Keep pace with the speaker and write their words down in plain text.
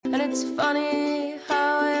And it's funny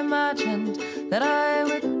how I imagined that I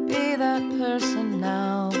would be that person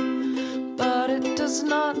now. But it does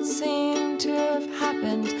not seem to have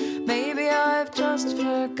happened. Maybe I've just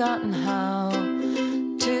forgotten how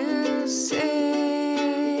to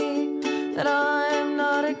see that I'm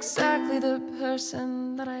not exactly the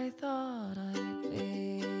person that I thought I'd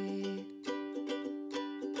be.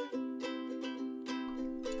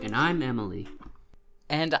 And I'm Emily.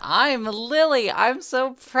 And I'm Lily. I'm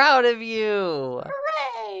so proud of you.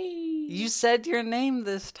 Hooray! You said your name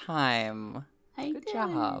this time. Good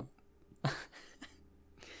job. I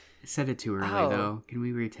said it too early, though. Can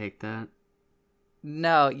we retake that?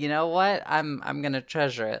 No, you know what? I'm gonna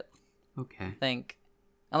treasure it. Okay. I think,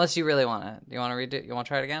 unless you really want to. Do you want to redo? You want to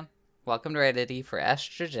try it again? Welcome to Reddity for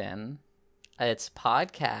Estrogen. It's a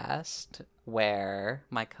podcast where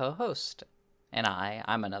my co-host and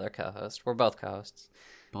I'm another co-host. We're both co-hosts.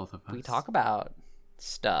 Both of us. We talk about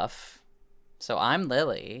stuff. So I'm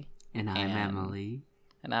Lily. And I'm Emily.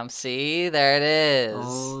 And I'm there it is.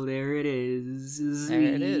 Oh, there it is. There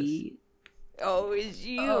it is. Oh, it's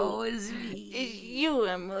you. Oh, it's me. It's you,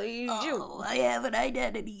 Emily. It's you. Oh, I have an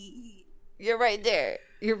identity. You're right there.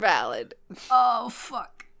 You're valid. Oh,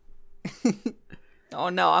 fuck. Oh,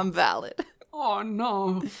 no, I'm valid. Oh,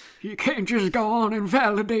 no. You can't just go on and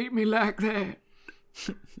validate me like that.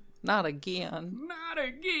 Not again. Not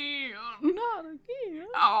again. Not again.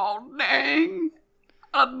 Oh, dang.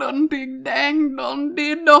 I done did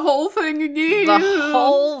the whole thing again. The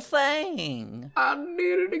whole thing. I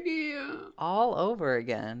did it again. All over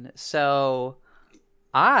again. So,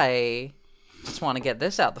 I just want to get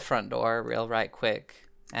this out the front door real right quick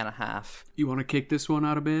and a half. You want to kick this one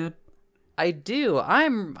out of bed? I do. I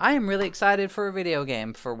am really excited for a video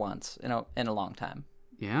game for once in a long time.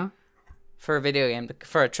 Yeah? For a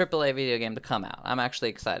AAA video game to come out. I'm actually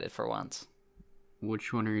excited for once.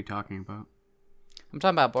 Which one are you talking about? I'm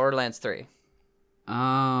talking about Borderlands 3.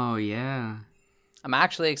 Oh, yeah. I'm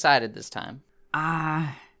actually excited this time.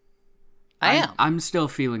 I am. I'm still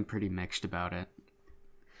feeling pretty mixed about it.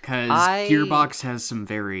 Because Gearbox has some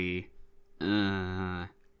very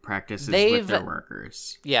practices with their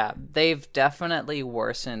workers. Yeah, they've definitely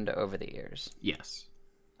worsened over the years. Yes.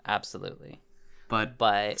 Absolutely. But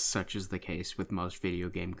such is the case with most video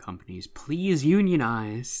game companies. Please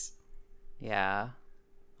unionize. Yeah,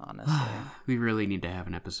 honestly. We really need to have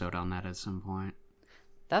an episode on that at some point.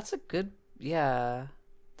 That's a good idea.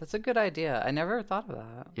 I never thought of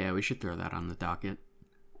that. Yeah, we should throw that on the docket.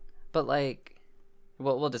 But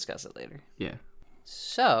we'll discuss it later. Yeah.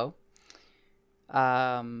 So,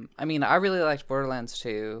 I really liked Borderlands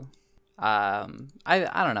 2. I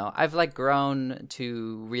don't know. I've grown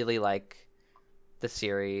to really like the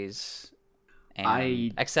series. And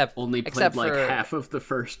I only played half of the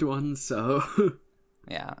first one, so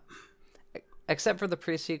yeah. Except for the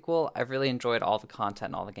pre-sequel, I've really enjoyed all the content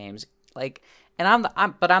in all the games. And I'm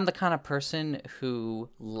the kind of person who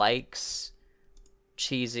likes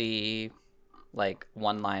cheesy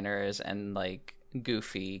one-liners and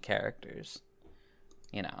goofy characters.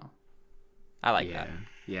 You know. I like that.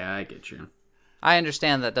 Yeah, I get you. I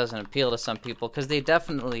understand that doesn't appeal to some people because they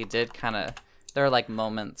definitely did kind of. There are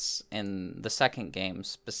moments in the second game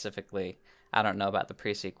specifically. I don't know about the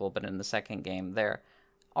pre-sequel, but in the second game, there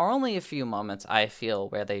are only a few moments I feel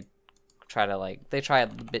where they try to they try a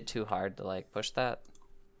bit too hard to push that.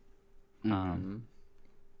 Mm-hmm.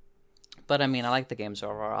 But I mean, I like the games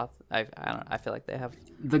overall. I feel like they have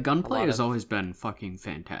the gunplay has always been fucking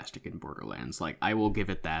fantastic in Borderlands. I will give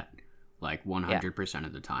it that 100%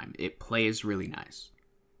 of the time. It plays really nice.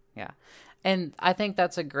 Yeah, and I think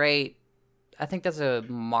that's a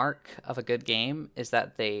mark of a good game is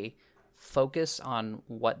that they focus on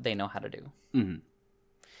what they know how to do. Mm-hmm.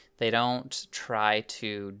 They don't try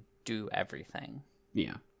to do everything.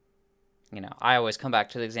 Yeah. I always come back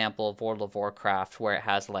to the example of World of Warcraft where it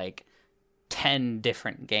has 10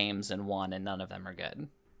 different games in one and none of them are good.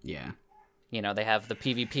 Yeah. They have the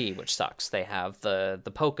PvP, which sucks. They have the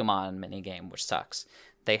Pokemon minigame, which sucks.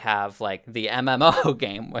 They have the MMO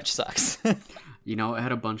game, which sucks. It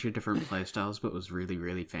had a bunch of different playstyles, but was really,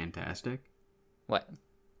 really fantastic. What?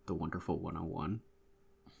 The Wonderful 101.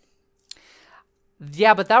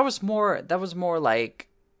 Yeah, but that was more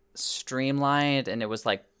streamlined, and it was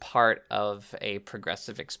part of a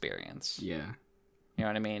progressive experience. Yeah. You know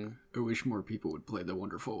what I mean? I wish more people would play The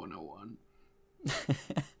Wonderful 101.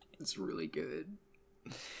 It's really good.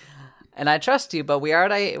 And I trust you, but we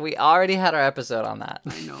already had our episode on that.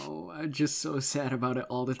 I know. I'm just so sad about it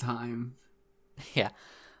all the time. Yeah.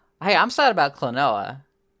 Hey, I'm sad about Klonoa.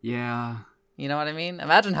 Yeah. You know what I mean?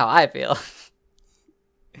 Imagine how I feel.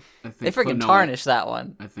 I They think freaking Klonoa- tarnished that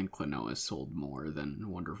one. I think Klonoa sold more than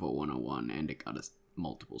Wonderful 101, and it got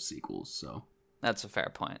multiple sequels. So That's a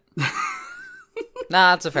fair point.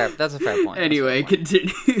 Nah, that's a fair point. anyway, That's a fair point.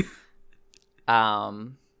 continue.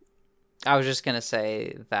 I was just gonna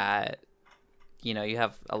say that, you know, you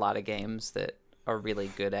have a lot of games that are really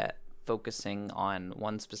good at focusing on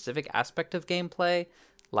one specific aspect of gameplay,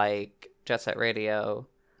 like Jet Set Radio,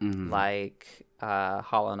 like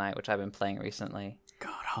Hollow Knight, which I've been playing recently.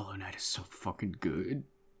 God, Hollow Knight is so fucking good.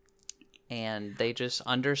 And they just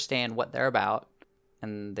understand what they're about,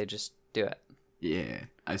 and they just do it. Yeah,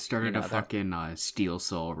 I started a fucking Steel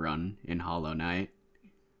Soul run in Hollow Knight,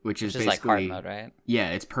 which is Just basically like hard mode, right? Yeah,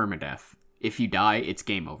 it's permadeath. If you die, it's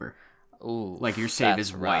game over. Ooh, Like your save that's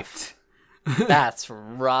is rough. wiped. That's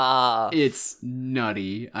rough. It's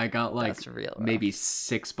nutty. I got like That's real rough. maybe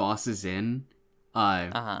 6 bosses in.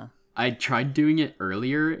 Uh-huh. I tried doing it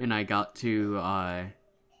earlier, and I got to.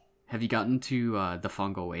 Have you gotten to the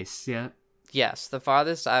Fungal Wastes yet? Yes, the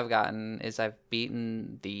farthest I've gotten is I've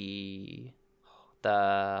beaten the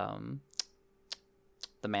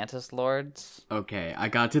Mantis Lords. Okay, I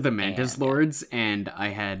got to the Mantis Lords, and I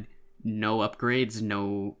had no upgrades,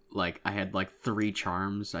 I had like 3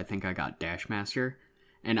 charms. I think I got Dash Master,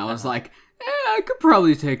 and I was like, I could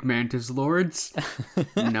probably take Mantis Lords.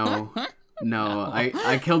 No,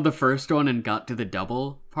 I killed the first one and got to the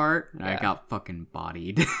double part, and I got fucking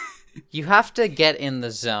bodied. You have to get in the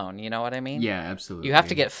zone, you know what I mean? Yeah, absolutely. You have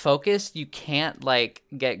to get focused. You can't like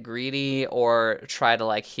get greedy or try to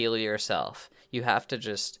like heal yourself. You have to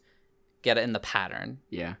just get it in the pattern.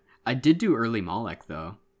 Yeah. I did do early Malek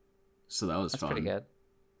though. So that was That's fun. pretty good.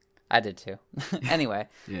 I did too. Anyway,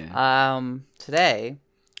 Yeah. today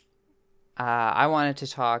I wanted to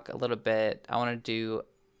talk a little bit. I want to do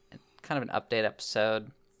kind of an update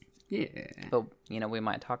episode. Yeah. But, you know, we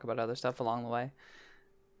might talk about other stuff along the way.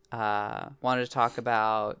 Wanted to talk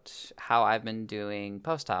about how I've been doing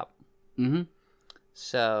post-op. Mm-hmm.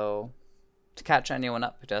 So, to catch anyone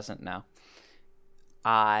up who doesn't know,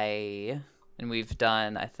 we've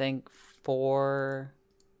done, I think, 4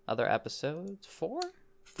 other episodes. 4?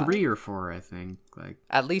 3 or 4, I think. Like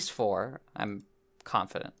At least 4. I'm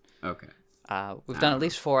confident. okay. We've done at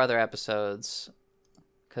least 4 other episodes,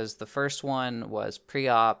 because the first one was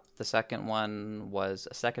pre-op, the second one was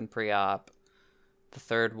a second pre-op, the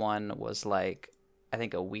third one was like, I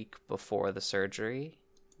think a week before the surgery,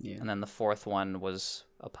 Yeah. and then the fourth one was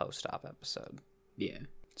a post-op episode. Yeah.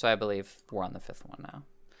 So I believe we're on the 5th one now.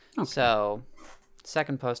 Okay. So,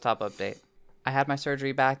 second post-op update. I had my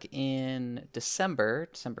surgery back in December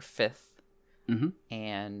 5th,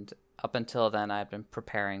 and up until then, I've been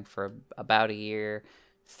preparing for about a year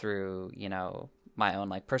through, you know, my own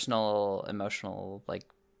like personal, emotional, like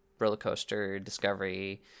roller coaster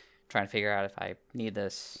discovery, trying to figure out if I need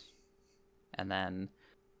this, and then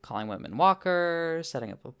calling Whitman Walker,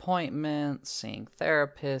 setting up appointments, seeing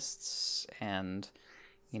therapists, and,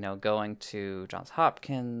 you know, going to Johns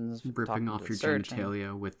Hopkins, Ripping talking off to your the surgeon.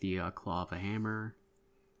 genitalia with the claw of a hammer.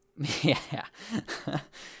 Yeah.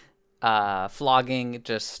 Flogging,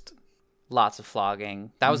 just lots of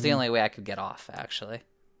flogging. That was the only way I could get off, actually.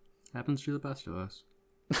 Happens to the best of us.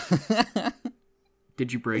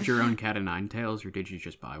 Did you braid your own cat of nine tails, or did you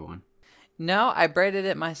just buy one? No, I braided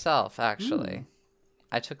it myself, actually.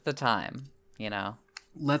 I took the time, you know.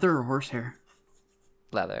 Leather or horsehair?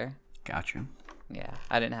 Leather. Gotcha. Yeah,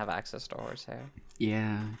 I didn't have access to horsehair.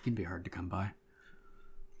 Yeah, it can be hard to come by.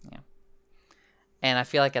 Yeah. And I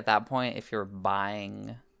feel like at that point, if you're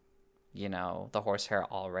buying, you know, the horsehair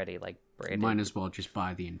already, like, braided. Might as well just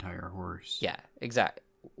buy the entire horse. Yeah, exactly.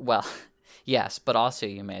 Well, yes, but also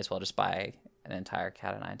you may as well just buy an entire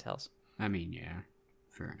cat of nine tails. I mean, yeah.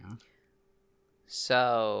 Fair enough.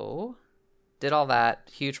 So, did all that.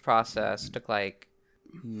 Huge process. Took like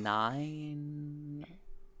 8,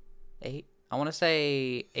 I want to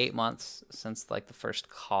say 8 months since like the first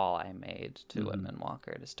call I made to Whitman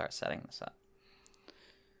Walker to start setting this up.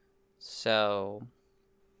 So,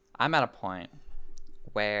 I'm at a point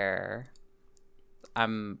where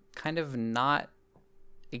I'm kind of not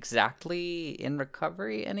exactly in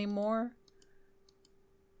recovery anymore,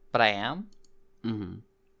 but I am. Mm-hmm.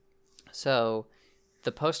 So,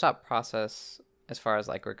 the post-op process, as far as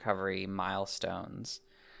like recovery milestones,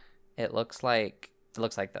 it looks like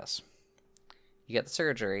this. You get the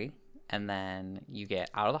surgery, and then you get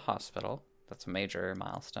out of the hospital. That's a major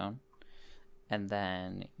milestone. And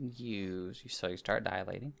then you start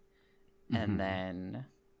dilating, and then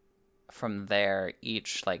from there,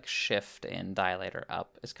 each like shift in dilator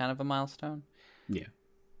up is kind of a milestone. Yeah.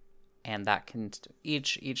 And that can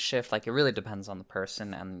each shift, like, it really depends on the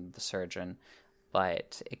person and the surgeon,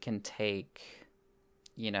 but it can take,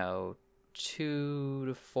 2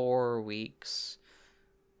 to 4 weeks,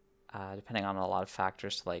 depending on a lot of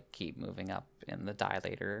factors, to like keep moving up in the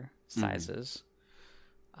dilator sizes.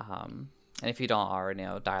 And if you don't already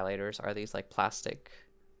know, dilators are these like plastic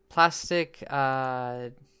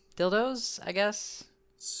dildos, I guess.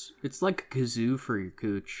 It's like a kazoo for your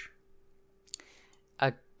cooch.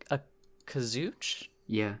 A kazooch?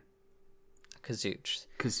 Yeah. Kazooch.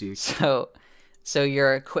 Kazooch. So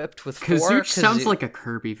you're equipped with 4 Kazooch sounds like a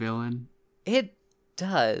Kirby villain. It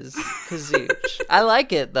does. Kazooch. I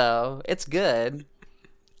like it though. It's good.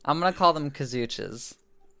 I'm gonna call them kazooches.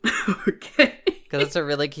 Okay. Because it's a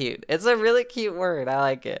really cute word. I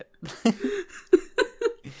like it.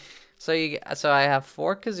 So I have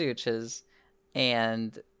 4 kazooches,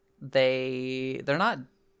 and they're not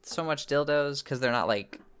so much dildos because they're not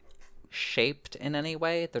like shaped in any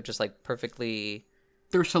way. They're just like perfectly.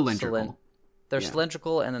 They're cylindrical. They're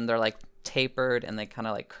cylindrical, and then they're like tapered, and they kind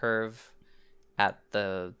of like curve at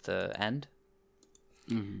the end.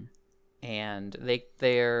 Mm-hmm. And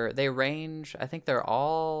they range. I think they're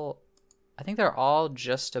all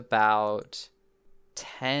just about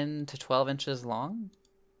 10 to 12 inches long.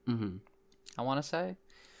 Mm-hmm. I want to say.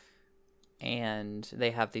 And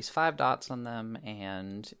they have these 5 dots on them,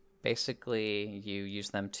 and basically you use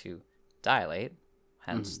them to dilate,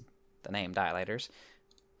 hence the name dilators.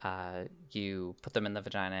 You put them in the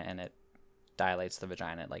vagina, and it dilates the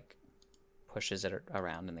vagina. It like pushes it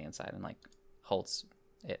around in the inside and like holds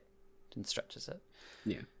it and stretches it.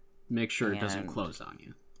 Yeah. Make sure it doesn't close on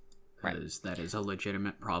you. Because that is a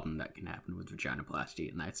legitimate problem that can happen with vaginoplasty,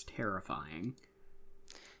 and that's terrifying.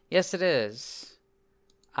 Yes, it is.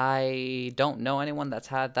 I don't know anyone that's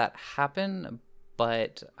had that happen,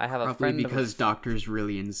 but I have a friend. Probably because doctors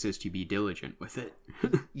really insist you be diligent with it.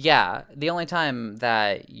 Yeah, the only time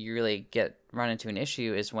that you really run into an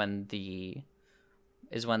issue is when the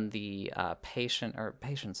patient, or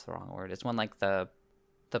patient's the wrong word. It's when like the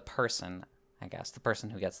person, I guess, the person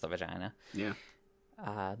who gets the vagina. Yeah.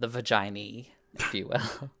 The vaginee, if you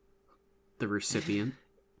will. The recipient.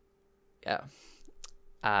 Yeah.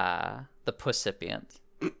 The pussipient,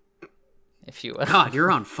 if you will. God,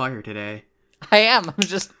 you're on fire today. I am. I'm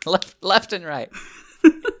just left and right.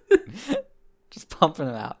 Just pumping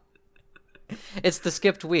them out. It's the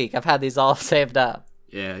skipped week. I've had these all saved up.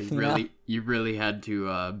 Yeah, you really had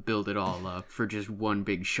to build it all up for just one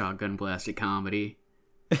big shotgun blasted comedy.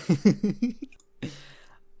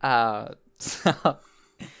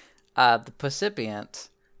 The pussipient.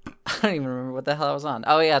 I don't even remember what the hell I was on.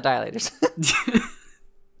 Oh yeah, dilators.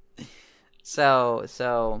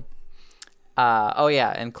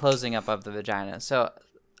 And closing up of the vagina. So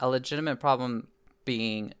a legitimate problem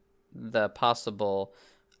being the possible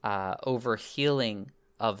overhealing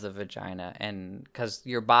of the vagina, and because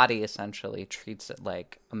your body essentially treats it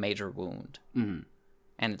like a major wound, and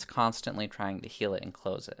it's constantly trying to heal it and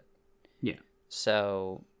close it. Yeah.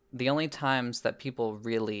 So the only times that people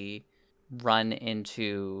really run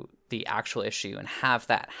into the actual issue and have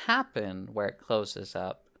that happen where it closes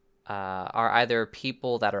up are either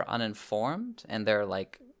people that are uninformed and they're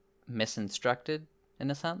like misinstructed in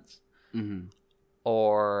a sense,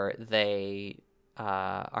 or they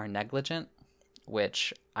are negligent,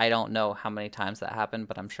 which I don't know how many times that happened,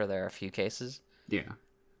 but I'm sure there are a few cases. Yeah.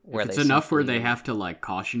 Where if it's enough where they have to like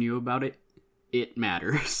caution you about it, it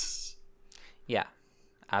matters. Yeah,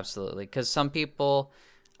 absolutely. Because some people,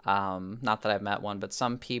 not that I've met one, but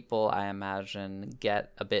some people I imagine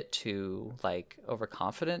get a bit too like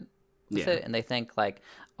overconfident with it, and they think like,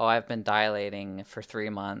 oh, I've been dilating for 3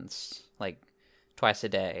 months, like twice a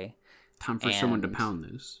day. Time for someone to pound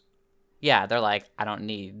this. Yeah, they're like, I don't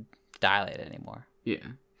need to dilate anymore. Yeah.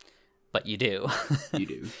 But you do. You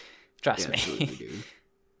do. Trust me. You do.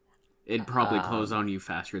 It'd probably close on you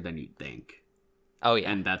faster than you'd think. Oh,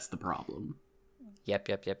 yeah. And that's the problem.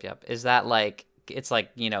 Yep. Is that like, it's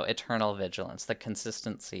like, eternal vigilance. The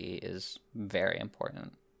consistency is very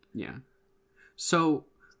important. Yeah. So,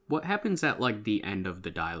 what happens at, like, the end of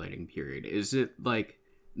the dilating period? Is it, like,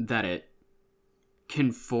 that it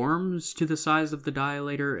conforms to the size of the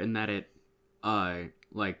dilator and that it,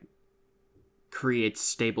 like, creates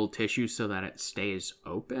stable tissue so that it stays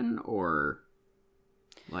open, or,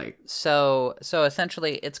 like... So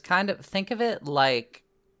essentially, it's kind of, think of it like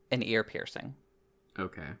an ear piercing.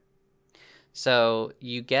 Okay. So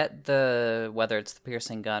you get whether it's the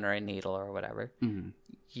piercing gun or a needle or whatever,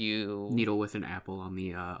 needle with an apple on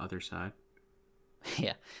the other side.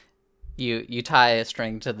 Yeah. You tie a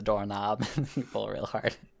string to the doorknob and you pull real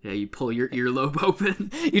hard. Yeah, you pull your earlobe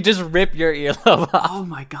open. You just rip your earlobe off. Oh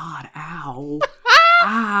my god, ow.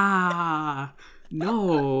 Ah.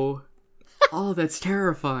 No. Oh, that's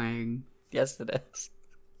terrifying. Yes, it is.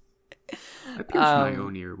 I pierced my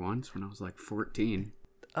own ear once when I was like 14.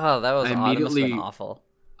 Oh, that was I must have been immediately- awful.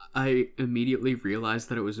 I immediately realized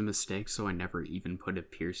that it was a mistake, so I never even put a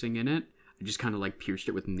piercing in it. I just kind of like pierced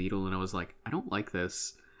it with a needle, and I was like, I don't like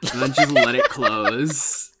this. And then just let it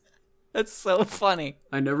close. That's so funny.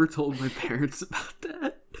 I never told my parents about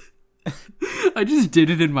that. I just did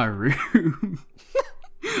it in my room.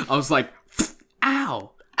 I was like,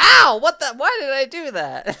 ow! Ow! What the? Why did I do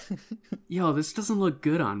that? Yo, this doesn't look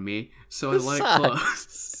good on me. So This I let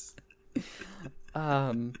sucks. it close.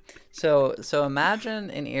 So imagine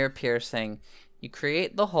an ear piercing. You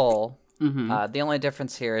create the hole. Mm-hmm. The only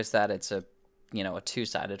difference here is that it's a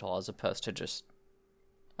two-sided hole as opposed to just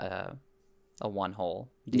a one hole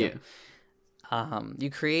deal. Yeah. You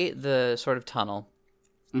create the sort of tunnel,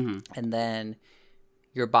 Mm-hmm. and then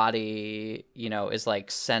your body, is like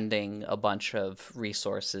sending a bunch of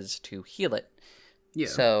resources to heal it. Yeah.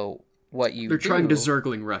 So what you They're trying to do-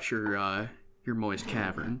 Zergling rush your moist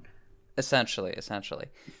cavern. essentially.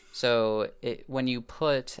 So when you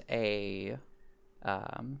put a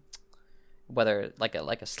whether like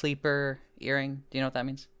a sleeper earring, do you know what that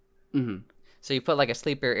means? Mm-hmm. So you put like a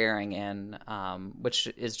sleeper earring in, which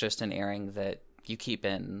is just an earring that you keep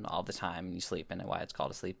in all the time and you sleep in it, why it's called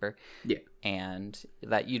a sleeper. Yeah. And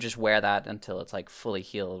that you just wear that until it's like fully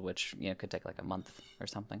healed, which could take like a month or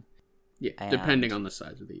something. Yeah, And- depending on the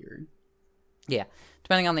size of the earring. Yeah,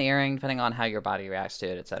 depending on the earring, depending on how your body reacts to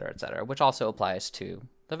it, et cetera, which also applies to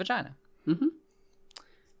the vagina. Mm-hmm.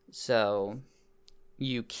 So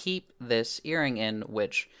you keep this earring in,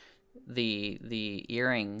 which the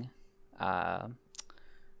earring, I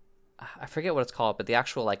forget what it's called, but the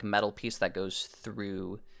actual like metal piece that goes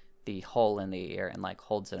through the hole in the ear and like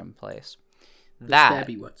holds it in place. That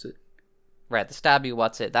Stabby what's it? right, the stabby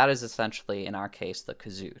what's it? That is essentially in our case the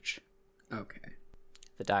kazooch, Okay.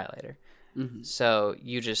 the dilator. Mm-hmm. So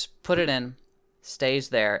you just put it in, stays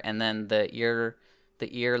there, and then the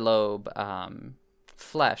earlobe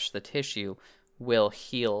flesh, the tissue, will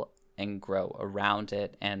heal and grow around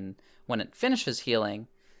it. And when it finishes healing,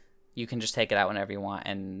 you can just take it out whenever you want,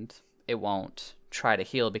 and it won't try to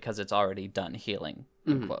heal because it's already done healing,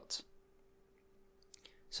 in quotes.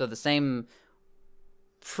 So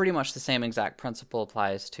pretty much the same exact principle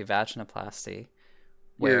applies to vaginoplasty,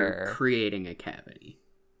 You're where creating a cavity.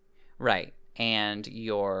 right, and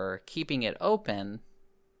you're keeping it open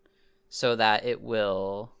so that it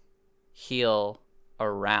will heal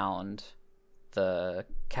around the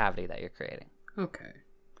cavity that you're creating. Okay.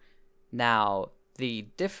 Now, the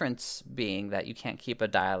difference being that you can't keep a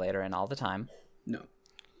dilator in all the time, No.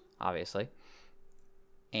 obviously.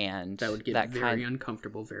 And That would get very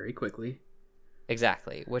uncomfortable very quickly.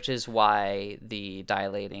 Exactly, which is why the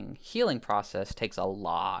dilating healing process takes a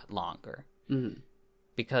lot longer. Mm-hmm.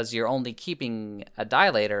 Because you're only keeping a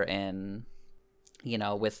dilator in,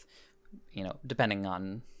 with, depending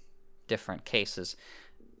on different cases,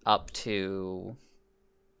 up to,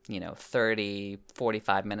 30,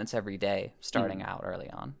 45 minutes every day starting out early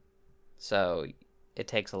on. So it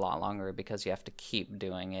takes a lot longer because you have to keep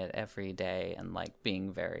doing it every day and like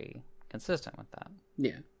being very consistent with that.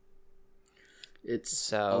 Yeah. It's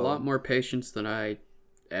So- a lot more patience than I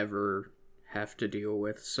ever have to deal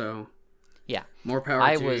with, so Yeah. more power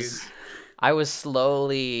I to was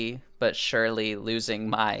slowly but surely losing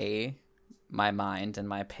my mind and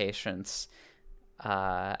my patience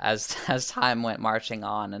as time went marching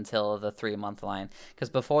on until the 3-month line. Because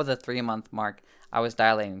before the 3-month mark, I was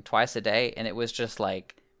dilating twice a day, and it was just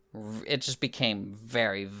like it just became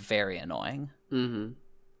very, very annoying. you. Mm-hmm.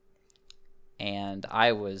 And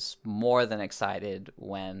I was more than excited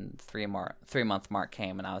when 3-month mark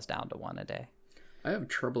came, and I was down to 1 a day. I have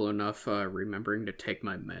trouble enough remembering to take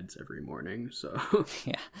my meds every morning, so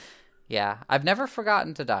Yeah. I've never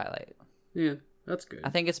forgotten to dilate. yeah, that's good. I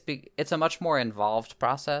think it's a much more involved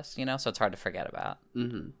process, so it's hard to forget about.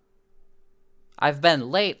 Mm-hmm. I've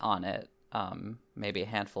been late on it, maybe a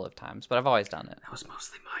handful of times, but I've always done it. That was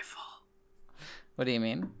mostly my fault. What do you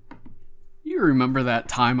mean? You remember that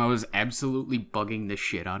time I was absolutely bugging the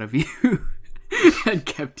shit out of you and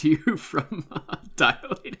kept you from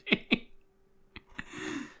dilating?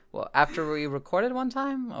 Well, after we recorded one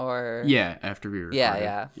time, or Yeah, after we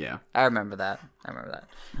recorded. Yeah. I remember that.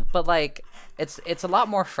 But like, it's a lot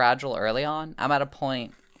more fragile early on. I'm at a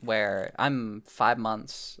point where I'm 5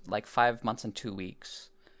 months and 2 weeks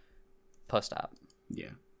post-op. Yeah.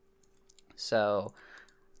 So,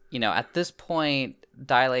 at this point,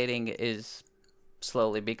 dilating is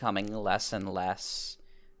slowly becoming less and less,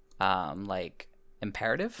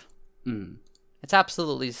 imperative. Mm. It's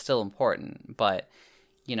absolutely still important, but,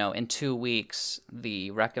 you know, in 2 weeks,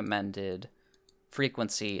 the recommended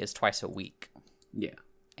frequency is twice a week. Yeah.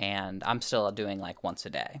 And I'm still doing like once a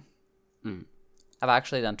day. Mm. I've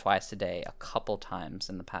actually done twice a day a couple times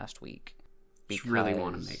in the past week. Just really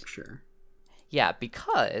want to make sure. Yeah,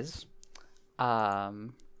 because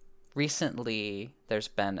recently there's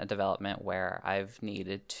been a development where I've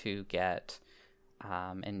needed to get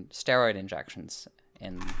steroid injections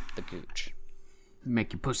in the gooch.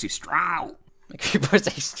 Make your pussy strong. Make your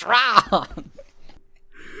pussy strong.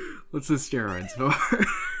 What's the steroids for?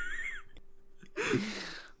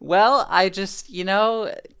 Well, I just, you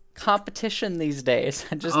know, competition these days.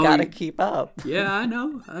 I just gotta keep up. Yeah, I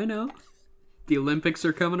know. The Olympics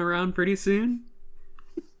are coming around pretty soon.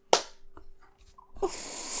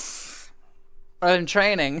 I'm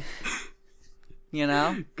training. You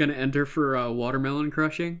know? Gonna enter for watermelon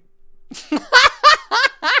crushing.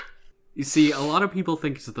 You see, a lot of people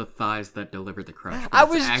think it's the thighs that deliver the crush. I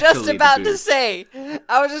was just about to say,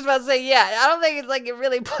 yeah, I don't think it's like you're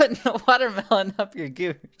really putting a watermelon up your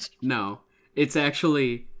gooch. No, it's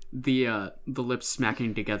actually the lips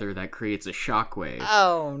smacking together that creates a shockwave.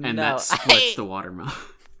 Oh, no. And that splits the watermelon.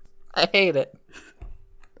 I hate it.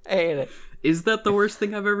 Is that the worst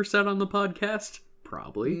thing I've ever said on the podcast?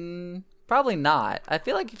 Probably. Probably not. I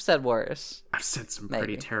feel like you've said worse. I've said some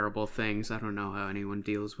pretty terrible things. I don't know how anyone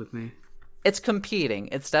deals with me. It's competing.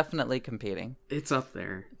 It's definitely competing. It's up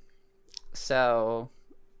there. So,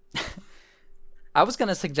 I was going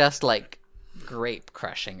to suggest, like, grape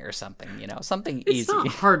crushing or something, you know? Something easy. It's not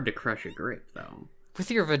hard to crush a grape, though. With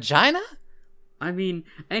your vagina? I mean,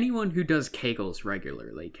 anyone who does Kegels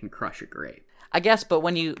regularly can crush a grape. I guess, but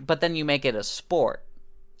then you make it a sport.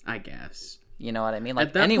 I guess. You know what I mean?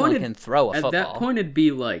 Like, anyone can throw a football. At that point, it'd be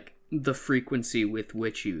like the frequency with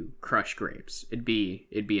which you crush grapes. It'd be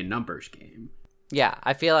a numbers game. Yeah,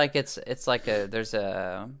 I feel like it's like a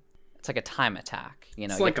time attack. You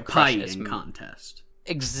know, it's like a pie eating contest.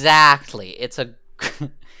 Exactly. It's a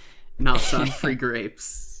not sun-free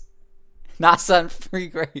grapes. Not sun-free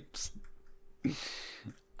grapes.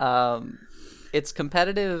 It's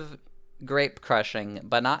competitive grape crushing,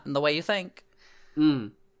 but not in the way you think.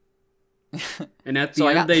 And at the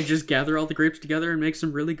end, they just gather all the grapes together and make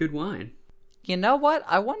some really good wine. You know what?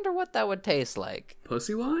 I wonder what that would taste like.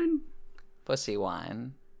 Pussy wine? Pussy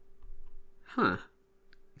wine. Huh.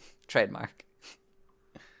 Trademark.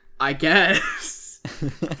 I guess.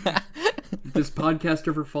 If this podcast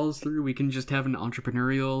ever falls through, we can just have an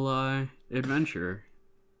entrepreneurial adventure.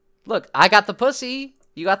 Look, I got the pussy.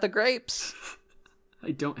 You got the grapes.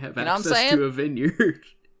 I don't have access to a vineyard.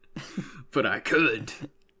 But I could.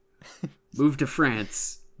 Move to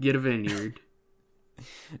France. Get a vineyard.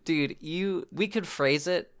 Dude, we could phrase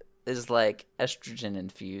it as like estrogen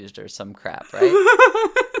infused or some crap, right?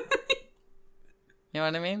 You know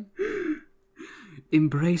what I mean?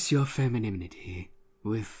 Embrace your femininity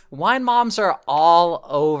with... Wine moms are all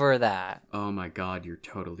over that. Oh my god, you're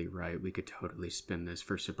totally right. We could totally spin this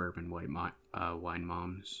for suburban wine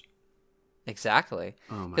moms. Exactly.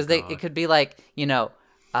 Oh my god. Because it could be like, you know,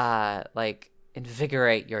 like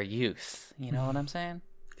invigorate your youth. You know what I'm saying?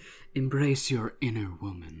 Embrace your inner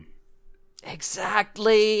woman.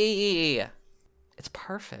 Exactly. It's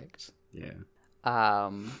perfect. Yeah.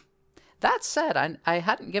 That said, I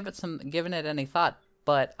hadn't given it any thought,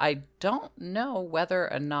 but I don't know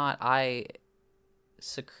whether or not I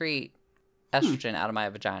secrete estrogen out of my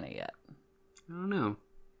vagina yet. I don't know.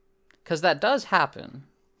 Because that does happen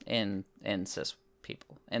in cis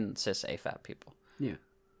people, in cis AFAB people. Yeah.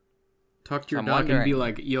 Talk to your dog and be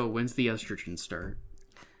like, yo, when's the estrogen start?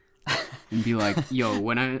 And be like, yo,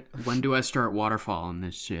 when do I start waterfalling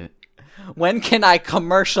this shit? When can I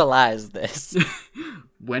commercialize this?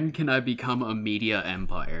 When can I become a media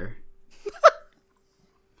empire?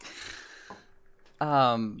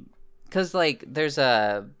 Because like there's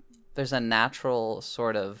a natural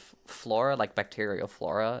sort of flora, like bacterial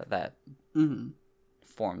flora that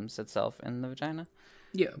forms itself in the vagina.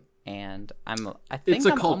 Yeah. And I think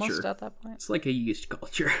I'm almost at that point. It's like a yeast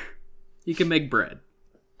culture. You can make bread.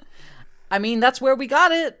 I mean, that's where we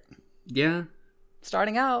got it. Yeah.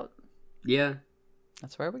 Starting out. Yeah.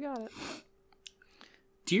 That's where we got it.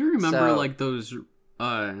 Do you remember like those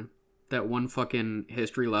that one fucking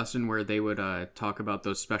history lesson where they would talk about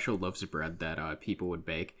those special loaves of bread that people would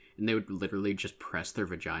bake, and they would literally just press their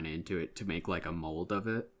vagina into it to make like a mold of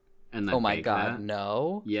it, and then oh my bake god, that?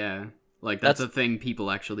 No. Yeah, like that's a thing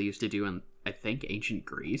people actually used to do in I think ancient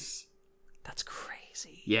Greece. That's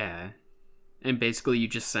crazy. Yeah, and basically you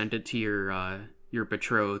just send it to your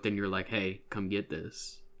betrothed, and you're like, hey, come get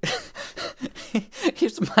this.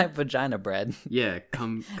 Here's my vagina bread. Yeah,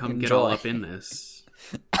 come get all Enjoy. up in this.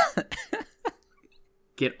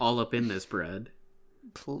 Get all up in this bread.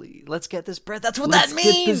 Please, let's get this bread. That's what Let's that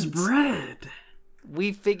means. get this bread.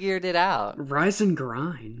 We figured it out. Rise and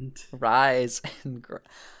grind. Rise and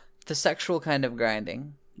the sexual kind of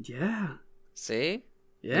grinding. Yeah. See?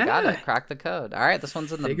 Yeah. You got it. Crack the code. All right, this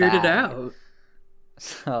one's in the Figured bag. it out.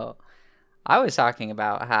 So, I was talking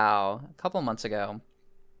about how a couple months ago,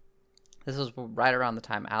 this was right around the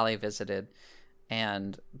time Allie visited,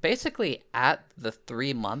 and basically at the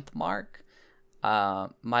 3-month mark,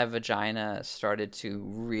 my vagina started to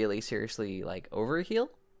really seriously like overheal.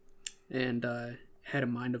 And had a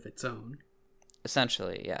mind of its own.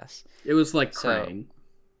 Essentially, yes. It was like So- Krang.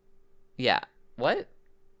 Yeah. What?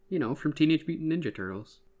 You know, from Teenage Mutant Ninja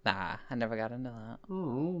Turtles. Nah, I never got into that.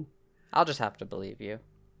 Oh. I'll just have to believe you.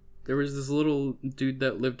 There was this little dude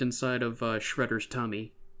that lived inside of Shredder's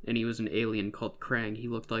tummy, and he was an alien called Krang. He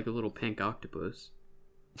looked like a little pink octopus.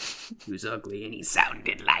 He was ugly, and he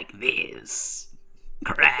sounded like this.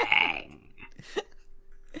 Krang!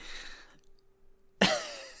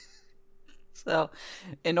 So,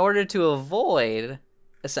 in order to avoid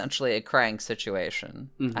essentially a Krang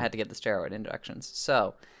situation, Mhm. I had to get the steroid injections.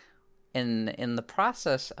 So, in the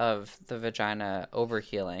process of the vagina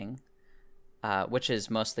overhealing, which is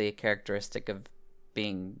mostly a characteristic of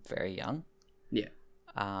being very young, Yeah.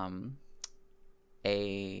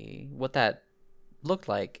 what that looked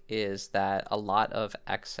like is that a lot of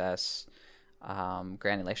excess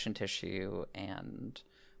granulation tissue and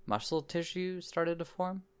muscle tissue started to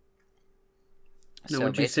form. Now, So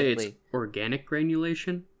would you say it's basically- organic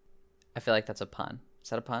granulation? I feel like that's a pun.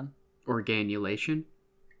 Is that a pun? Organulation?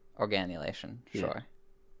 Organulation, Yeah. sure.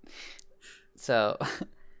 So,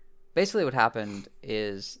 basically what happened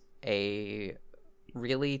is a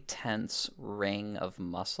really tense ring of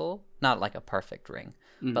muscle, not like a perfect ring,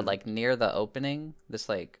 but Mhm. like near the opening, this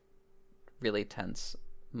like really tense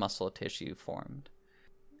muscle tissue formed.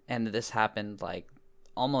 And this happened like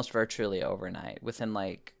almost virtually overnight, within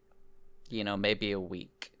like, maybe a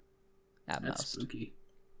week at That's most. spooky.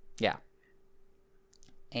 Yeah.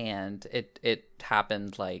 And it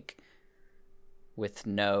happened like with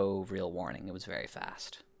no real warning. It was very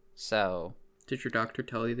fast. So Did your doctor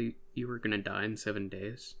tell you that you were gonna die in 7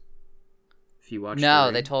 days? If you watched no,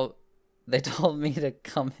 The Ring? they told me to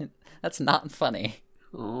come in. That's not funny.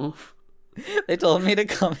 Oh, They told me to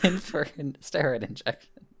come in for a steroid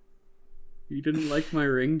injection. you didn't like my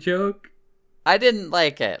ring joke? I didn't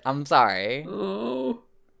like it. I'm sorry. Oh.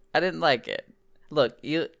 I didn't like it. Look,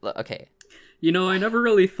 okay. You know, I never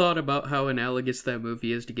really thought about how analogous that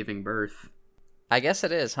movie is to giving birth. I guess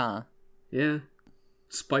it is, huh? Yeah.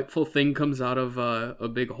 Spiteful thing comes out of a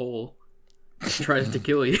big hole. Tries to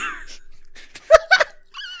kill you.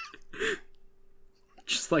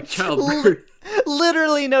 Just like childbirth.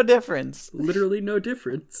 Literally no difference. Literally no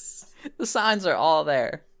difference. The signs are all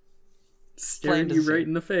there. Staring to you see. right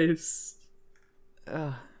in the face.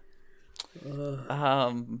 Ugh.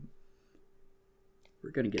 We're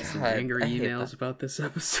gonna get some God, angry I hate emails that. about this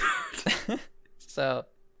episode. So,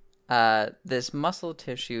 this muscle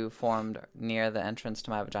tissue formed near the entrance to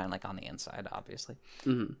my vagina, like on the inside, obviously,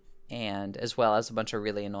 Mhm. and as well as a bunch of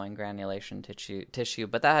really annoying granulation tissue.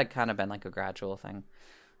 But that had kind of been like a gradual thing.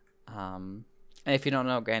 And if you don't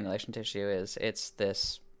know what granulation tissue is, it's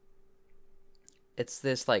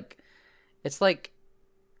like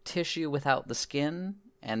tissue without the skin,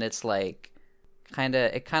 and it's like kind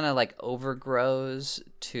of like overgrows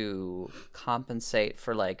to compensate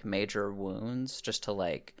for like major wounds, just to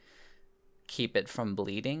like keep it from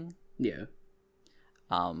bleeding. Yeah.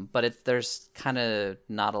 But there's kind of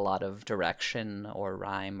not a lot of direction or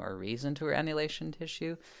rhyme or reason to granulation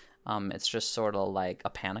tissue. It's just sort of like a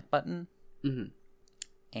panic button. Mhm.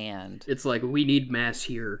 And It's like, we need mass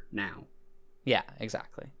here now. yeah,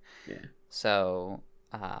 exactly. Yeah. So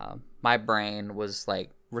my brain was like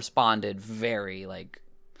responded very like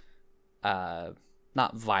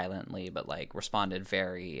not violently, but like responded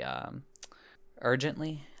very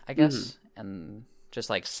urgently, I guess, and just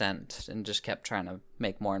like sent and just kept trying to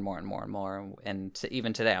make more and more and more and more. And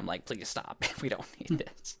even today, I'm like, please stop. We don't need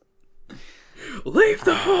this. Leave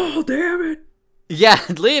the hole, damn it! Yeah,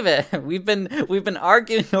 leave it. We've been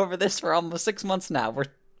arguing over this for almost 6 months now. We're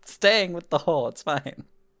staying with the hole. It's fine.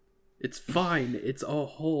 It's fine. It's a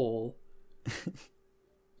hole.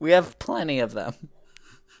 We have plenty of them.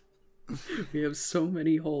 We have so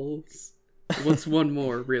many holes. What's one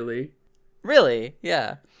more, really? Really?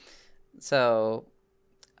 Yeah. So,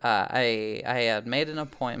 I had made an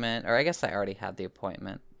appointment, or I guess I already had the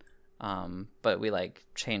appointment, but we like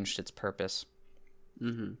changed its purpose.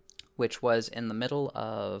 Mm-hmm. which was in the middle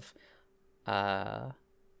of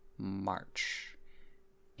March.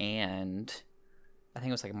 And I think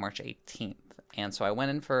it was like March 18th. And so I went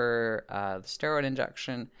in for the steroid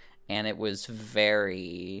injection, and it was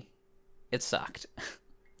it sucked.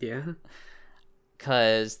 Yeah.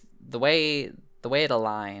 Because the way it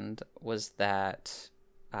aligned was that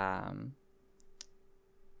I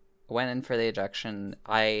went in for the injection.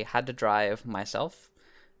 I had to drive myself,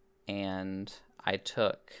 and I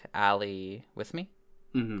took Allie with me.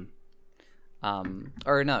 Mm-hmm.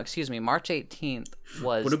 Or no, excuse me. March 18th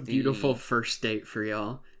was What a beautiful first date for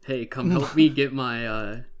y'all. Hey, come help me get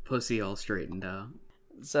my pussy all straightened out.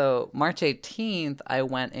 So March 18th, I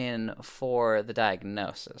went in for the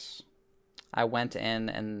diagnosis. I went in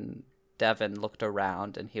and Devin looked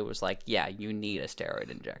around and he was like, yeah, you need a steroid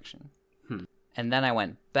injection. And then I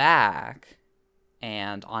went back,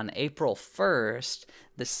 and on April 1st,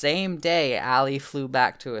 the same day Allie flew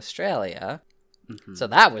back to Australia, so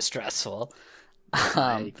that was stressful.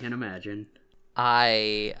 I can imagine.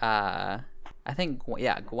 I think,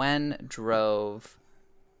 Gwen drove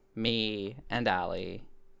me and Allie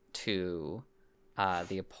to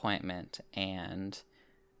the appointment, and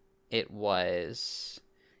it was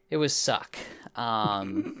suck.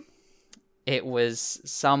 It was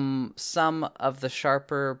some of the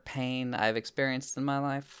sharper pain I've experienced in my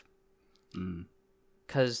life.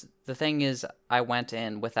 Because the thing is, I went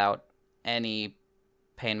in without any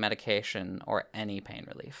pain medication or any pain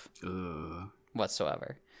relief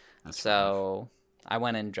whatsoever. So I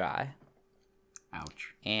went in dry.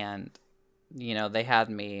 Ouch. And, they had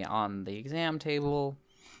me on the exam table,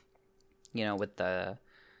 with the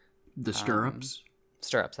stirrups.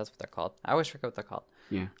 Stirrups, that's what they're called. I always forget what they're called.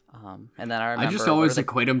 Yeah. And then I remember... I just always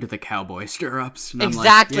equate them to the cowboy stirrups. And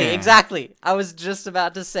Exactly, I'm like, yeah. exactly. I was just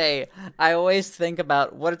about to say, I always think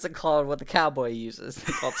about what it's called, what the cowboy uses.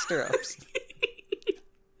 They're called stirrups.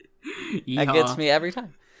 That gets me every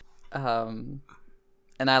time. And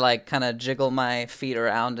I kind of jiggle my feet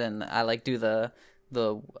around, and I do the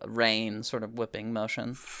rein sort of whipping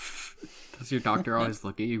motion. Does your doctor always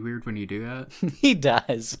look at you weird when you do that? He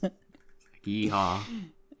does. Yeehaw.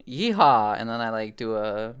 Yeehaw. And then I do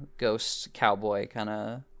a ghost cowboy kind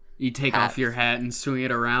of... You take off your hat and swing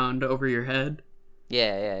it around over your head?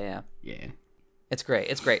 Yeah. Yeah. It's great.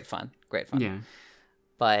 It's great fun. Great fun. Yeah.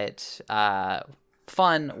 But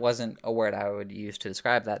fun wasn't a word I would use to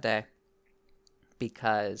describe that day,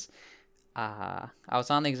 because I was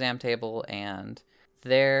on the exam table, and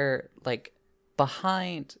they're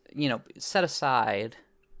behind, set aside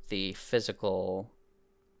the physical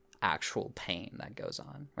actual pain that goes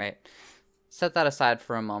on, right? Set that aside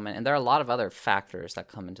for a moment, and there are a lot of other factors that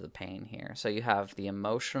come into the pain here. So you have the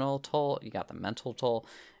emotional toll, you got the mental toll,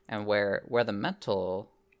 and where the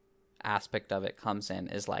mental aspect of it comes in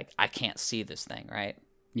is I can't see this thing, right?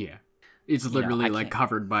 Yeah. It's literally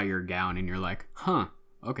covered by your gown, and you're like, huh,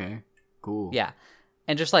 okay, cool. Yeah.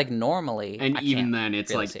 And just normally, and I even can't then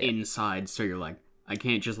it's really see it. inside, so you're like, I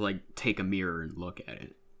can't just take a mirror and look at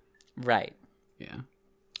it. Right. Yeah.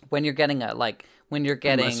 When you're getting Unless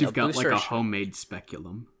you've got booster a homemade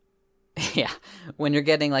speculum. Yeah. When you're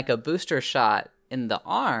getting a booster shot in the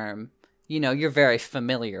arm, you're very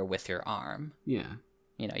familiar with your arm. Yeah.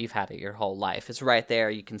 You've had it your whole life. It's right there.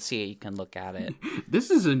 You can see it. You can look at it. This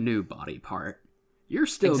is a new body part. You're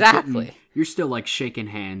still you're still shaking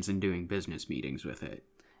hands and doing business meetings with it.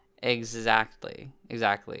 Exactly.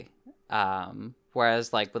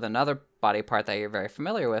 Whereas with another body part that you're very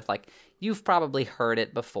familiar with, you've probably heard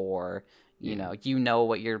it before. You know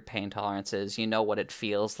what your pain tolerance is. You know what it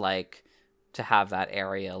feels like to have that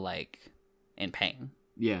area in pain.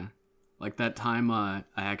 Yeah. Like that time I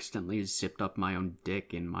accidentally zipped up my own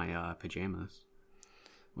dick in my pajamas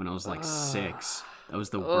when I was 6. That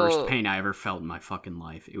was the worst pain I ever felt in my fucking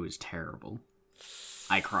life. It was terrible.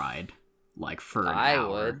 I cried for an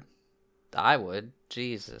hour. I would.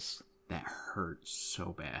 Jesus. That hurt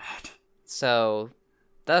so bad. So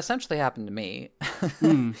that essentially happened to me.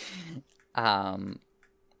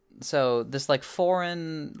 So this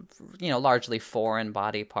foreign, largely foreign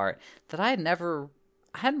body part that I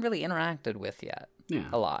hadn't really interacted with yet. Yeah.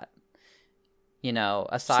 A lot.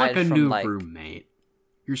 Aside it's from a new roommate.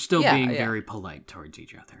 You're still being very polite towards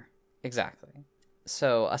each other. Exactly.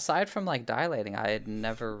 So aside from dilating, I had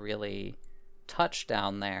never really touched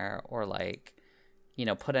down there or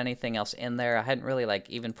put anything else in there. I hadn't really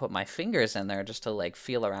even put my fingers in there just to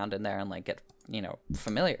feel around in there and get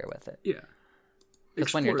familiar with it. Yeah.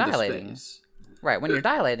 Because when you're dilating, right? When you're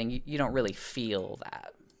dilating, you don't really feel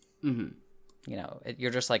that. Mm-hmm.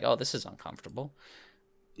 You're just oh, this is uncomfortable.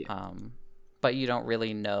 Yeah. But you don't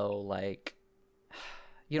really know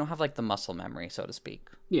you don't have like the muscle memory, so to speak.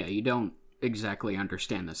 Yeah, you don't exactly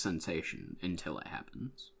understand the sensation until it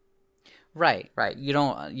happens. Right. You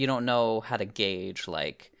don't know how to gauge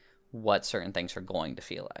like what certain things are going to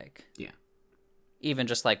feel like. Yeah. Even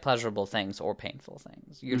just like pleasurable things or painful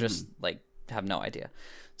things. You just like have no idea.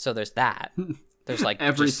 So there's that. There's like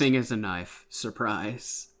everything is a knife.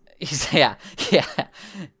 Surprise. Yeah.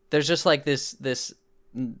 There's just like this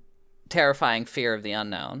terrifying fear of the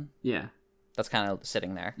unknown. Yeah. That's kind of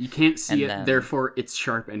sitting there. You can't see And it, then- therefore it's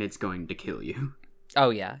sharp and it's going to kill you. Oh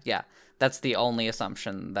yeah. That's the only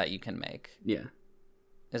assumption that you can make. Yeah.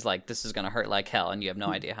 Is like, this is going to hurt like hell, and you have no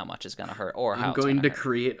idea how much it's going to hurt or how I'm it's going gonna to hurt.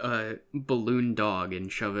 create a balloon dog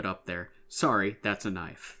and shove it up there. Sorry, that's a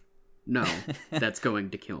knife. No, that's going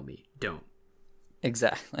to kill me. Don't.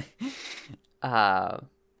 Exactly.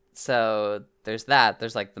 So there's that.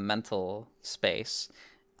 There's like the mental space.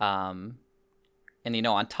 And, you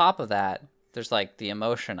know, on top of that, there's like the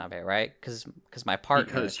emotion of it, right? Because my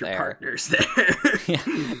partner's Because your there. partner's there.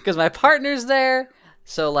 Because my partner's there.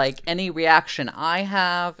 So, like, any reaction I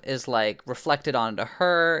have is, like, reflected onto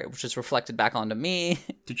her, which is reflected back onto me.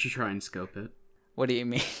 Did she try and scope it? What do you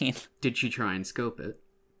mean? Did she try and scope it?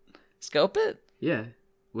 Scope it? Yeah.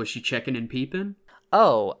 Was she checking and peeping?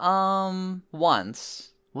 Oh,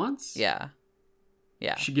 once. Once? Yeah.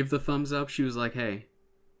 She give the thumbs up. She was like, hey,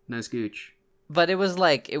 nice gooch. But it was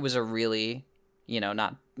like, it was a really,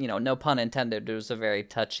 no pun intended, it was a very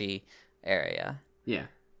touchy area. Yeah.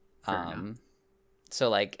 Fair enough. So,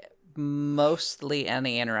 like, mostly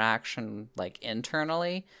any interaction, like,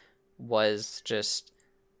 internally was just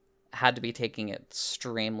had to be taking it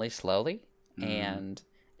extremely slowly. And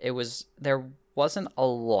there wasn't a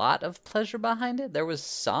lot of pleasure behind it. There was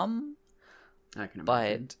some, I can imagine.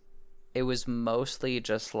 but it was mostly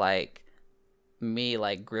just, like, me,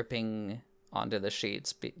 like, gripping onto the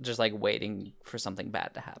sheets, just, like, waiting for something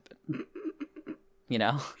bad to happen. You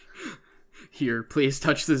know? Here, please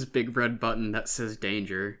touch this big red button that says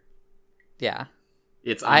danger. Yeah.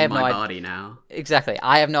 It's I on have my no body now. Exactly.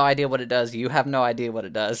 I have no idea what it does. You have no idea what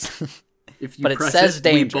it does. If you But it press says it,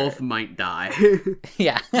 danger. we both might die.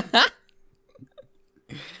 Yeah.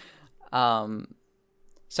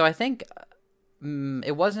 So I think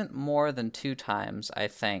it wasn't more than 2 times, I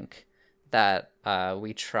think, that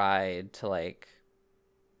we tried to, like,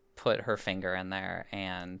 put her finger in there.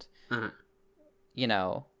 And, you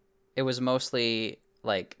know, it was mostly,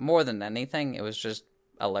 like, more than anything, it was just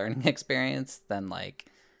a learning experience than, like,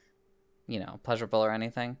 you know, pleasurable or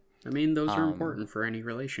anything. I mean, those are important for any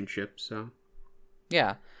relationship, so...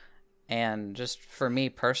 Yeah. And just for me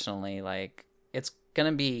personally, like, it's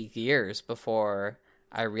gonna be years before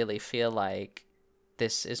I really feel like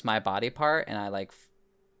this is my body part and I, like,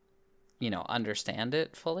 understand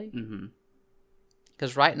it fully. Mm-hmm.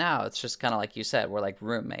 Because right now, it's just kind of like you said, we're like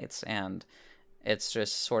roommates, and it's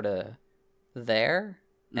just sort of there.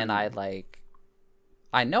 And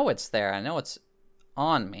I know it's there. I know it's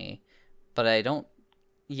on me, but I don't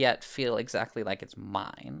yet feel exactly like it's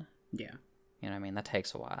mine. Yeah. You know what I mean? That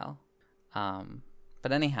takes a while.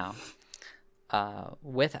 But anyhow,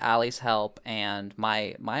 with Allie's help and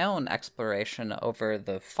my own exploration over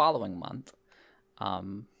the following month,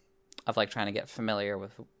 of, like, trying to get familiar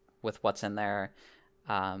with what's in there,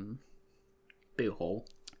 Big hole.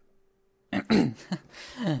 a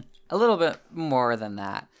little bit more than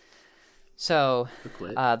that. So, The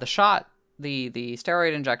clit. the shot, the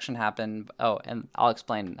steroid injection happened. Oh, and I'll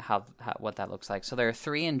explain how what that looks like. So there are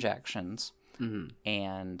 3 injections,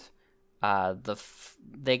 and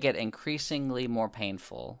they get increasingly more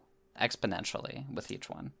painful exponentially with each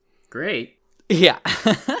one. Great. Yeah.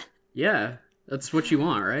 Yeah. That's what you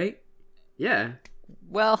want, right? Yeah.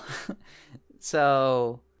 Well,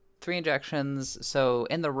 so 3 injections. So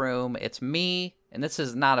in the room, it's me, and this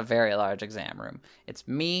is not a very large exam room. It's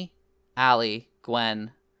me, Allie,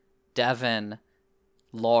 Gwen, Devin,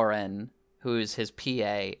 Lauren, who's his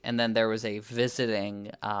PA, and then there was a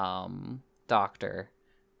visiting doctor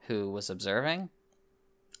who was observing.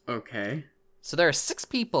 Okay. So there are 6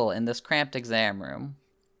 people in this cramped exam room.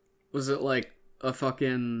 Was it like a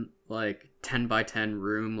fucking, like, 10 by 10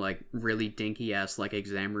 room, like, really dinky ass, like,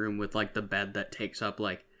 exam room with, like, the bed that takes up,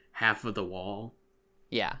 like, half of the wall?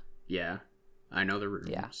 Yeah. Yeah. I know the rooms.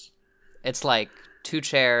 Yeah. It's like 2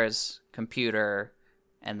 chairs, computer,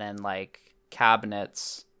 and then, like,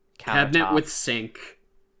 cabinets, Cabinet countertop. with sink.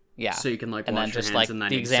 Yeah. So you can, like, And wash then your just, hands, like, and then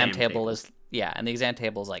the exam table is... Yeah, and the exam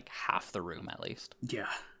table is, like, half the room, at least. Yeah.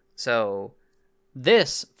 So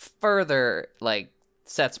this further, like,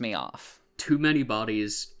 sets me off. Too many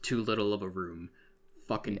bodies, too little of a room.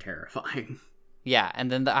 Fucking terrifying. Yeah,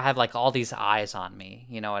 and then I have, like, all these eyes on me.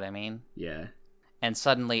 You know what I mean? Yeah. and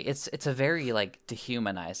suddenly it's a very like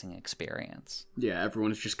dehumanizing experience. Yeah,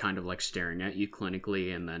 everyone's just kind of like staring at you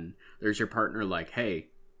clinically, and then there's your partner like, hey,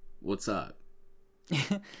 what's up?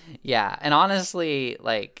 Yeah, and honestly,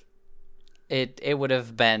 like it would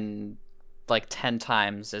have been like 10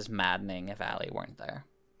 times as maddening if Allie weren't there.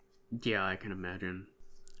 Yeah, I can imagine.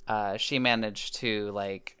 She managed to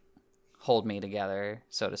like hold me together,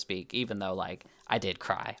 so to speak, even though like I did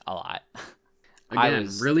cry a lot. Again,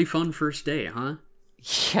 really fun first day, huh?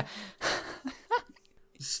 Yeah.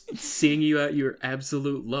 Seeing you at your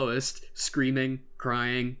absolute lowest, screaming,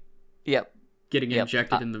 crying, Yep. getting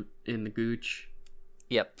injected in the gooch.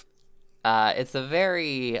 Yep. It's a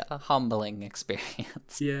very humbling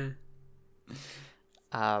experience. Yeah.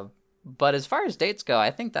 But as far as dates go,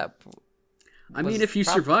 I think that I mean, if you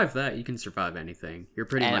survive that, you can survive anything. You're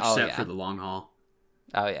pretty much set for the long haul.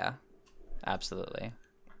 Oh, yeah. Absolutely.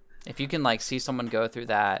 If you can, like, see someone go through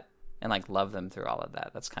that and, like, love them through all of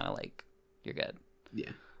that, that's kind of, like, you're good.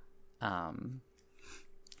 Yeah.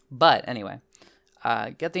 But, anyway.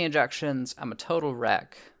 Get the injections. I'm a total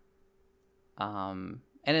wreck. And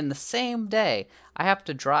in the same day, I have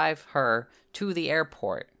to drive her to the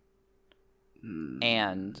airport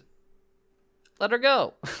and let her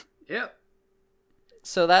go. Yep.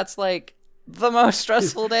 So that's like the most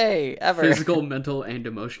stressful day ever. Physical, mental, and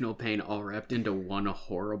emotional pain all wrapped into one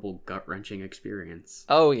horrible, gut-wrenching experience.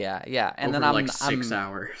 Oh yeah, yeah. And over then I'm like 6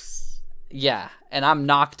 hours. Yeah, and I'm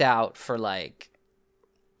knocked out for like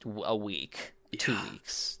a week, 2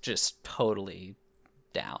 weeks, just totally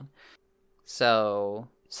down. So,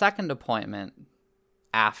 second appointment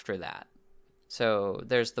after that. So,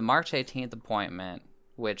 there's the March 18th appointment,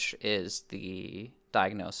 which is the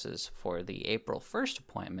diagnosis for the April 1st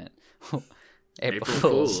appointment. April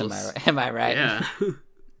Fools. Am I right?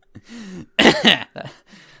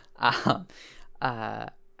 Yeah.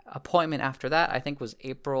 Appointment after that, I think, was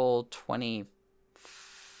April 25th.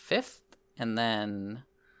 And then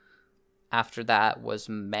after that was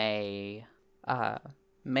May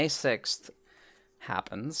 6th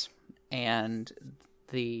happens. And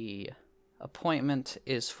the appointment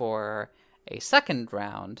is for a second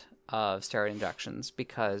round of steroid injections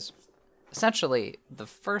because essentially the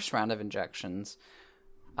first round of injections,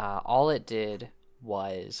 all it did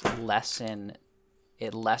was lessened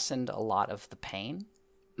a lot of the pain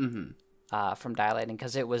from dilating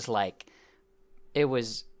because it was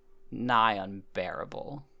nigh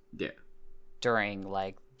unbearable. Yeah. During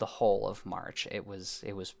like the whole of March, it was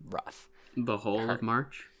rough. The whole of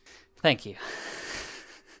March? Thank you.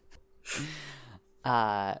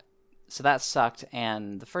 So that sucked,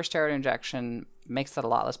 and the first steroid injection makes that a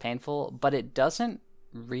lot less painful, but it doesn't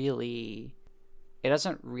really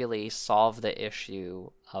solve the issue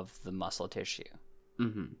of the muscle tissue.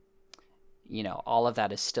 Mm-hmm. You know, all of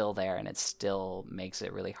that is still there, and it still makes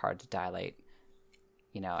it really hard to dilate.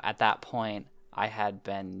 You know, at that point, I had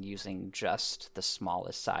been using just the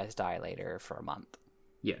smallest size dilator for a month.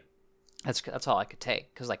 Yeah. That's all I could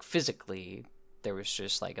take, because like physically, there was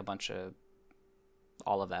just like a bunch of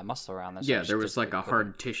all of that muscle around this. Yeah, there was like a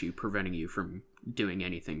hard tissue preventing you from doing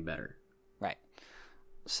anything better. Right.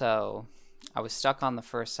 So I was stuck on the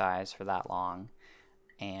first size for that long,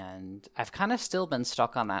 and I've kind of still been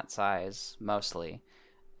stuck on that size mostly.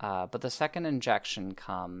 But the second injection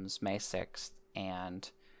comes May 6th, and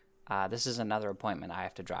this is another appointment I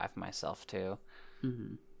have to drive myself to.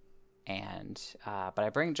 Mm-hmm. And but I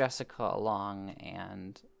bring Jessica along,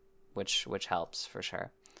 and which helps for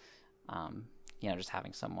sure. You know, just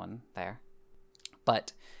having someone there.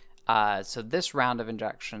 But so this round of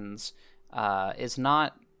injections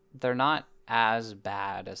they're not as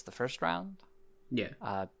bad as the first round.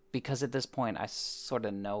 Yeah. Because at this point I sort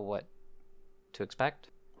of know what to expect.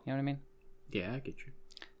 You know what I mean? Yeah, I get you.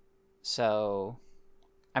 So,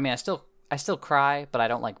 I mean, I still cry, but I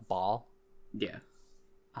don't like bawl. Yeah.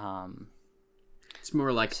 It's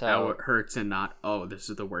more like how it hurts and not, oh, this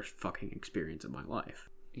is the worst fucking experience of my life.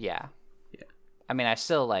 Yeah. Yeah. I mean, I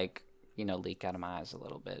still like, you know, leak out of my eyes a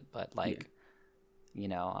little bit, but like, you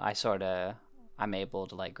know, I'm able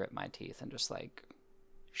to like grit my teeth and just like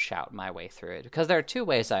shout my way through it. Because there are two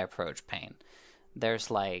ways I approach pain. There's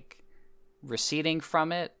like receding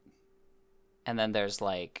from it, and then there's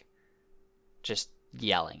like just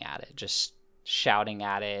yelling at it, just shouting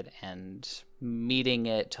at it and meeting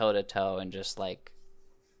it toe to toe and just like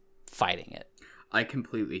fighting it. I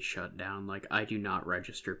completely shut down. Like, I do not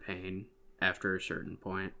register pain after a certain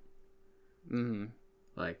point. Mm-hmm.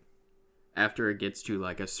 Like, after it gets to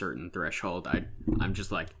like a certain threshold, I'm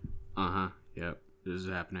just like, yep, this is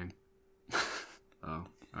happening. Oh,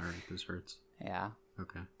 alright, this hurts. Yeah.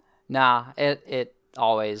 Okay. Nah, it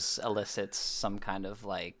always elicits some kind of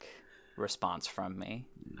like response from me.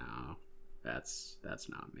 No, that's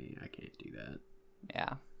not me. I can't do that.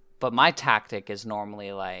 Yeah. But my tactic is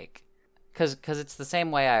normally like, cause it's the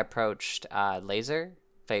same way I approached laser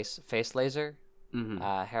face laser,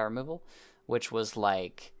 hair removal, which was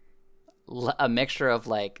like a mixture of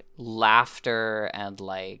like laughter and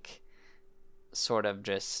like sort of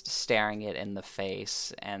just staring it in the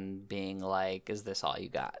face and being like, "Is this all you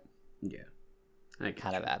got?" Yeah,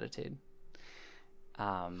 kind of attitude.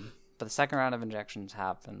 But the second round of injections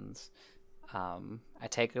happens. I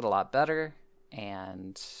take it a lot better,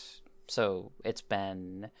 and so it's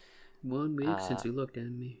been 1 week since you looked at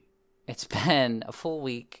me. It's been a full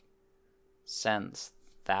week since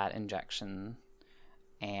that injection,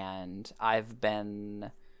 and I've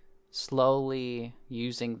been slowly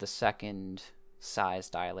using the second size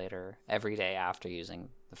dilator every day after using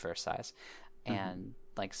the first size, and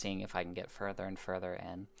like seeing if I can get further and further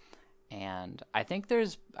in. And I think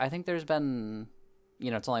there's been,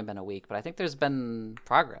 it's only been a week, but I think there's been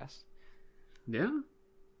progress.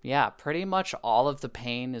 Yeah, pretty much all of the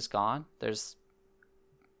pain is gone. There's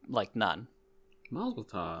like none. Mazel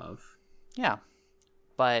tov. Yeah,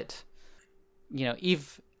 but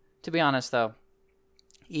to be honest though,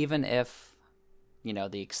 even if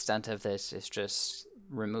the extent of this is just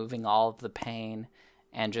removing all of the pain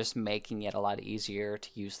and just making it a lot easier to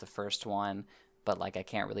use the first one, but like I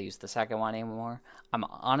can't really use the second one anymore, I'm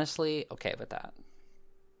honestly okay with that.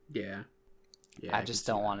 Yeah. I just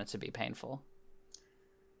don't want it to be painful.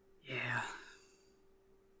 Yeah.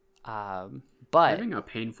 But having a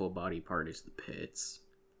painful body part is the pits.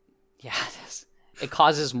 Yeah, it is. It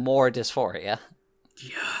causes more dysphoria.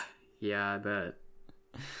 Yeah, I bet.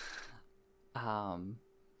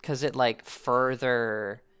 Because it like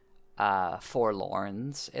further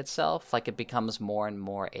forlorns itself, like it becomes more and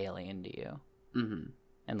more alien to you,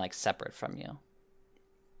 and like separate from you.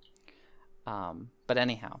 But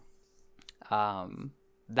anyhow,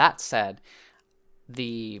 that said,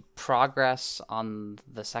 the progress on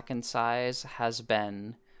the second size has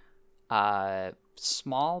been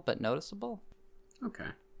small but noticeable. Okay.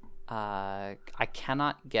 I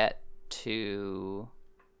cannot get to...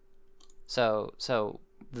 So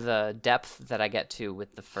the depth that I get to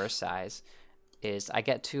with the first size is I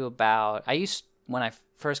get to about... When I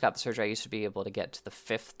first got the surgery, I used to be able to get to the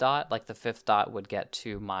fifth dot. Like the fifth dot would get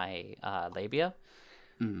to my labia.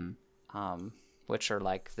 Which are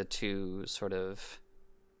like the two sort of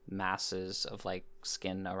masses of like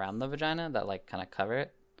skin around the vagina that like kind of cover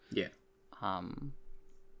it. Yeah.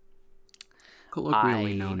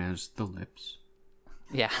 Colloquially known as the lips.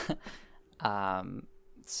 Yeah.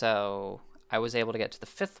 So I was able to get to the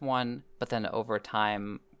fifth one, but then over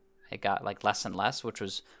time it got like less and less, which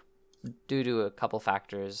was due to a couple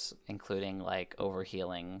factors, including like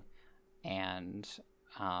overhealing and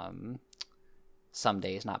some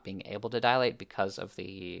days not being able to dilate because of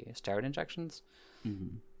the steroid injections.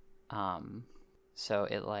 So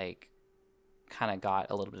it like kind of got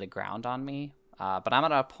a little bit of ground on me. But I'm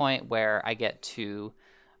at a point where I get to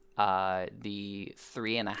the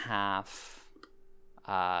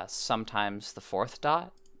 3.5, sometimes the fourth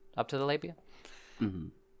dot up to the labia.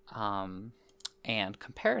 And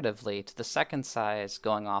comparatively to the second size,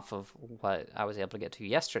 going off of what I was able to get to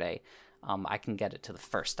yesterday, I can get it to the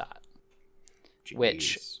first dot.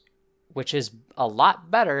 Jeez. Which is a lot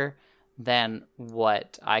better than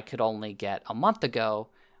what I could only get a month ago,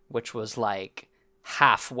 which was like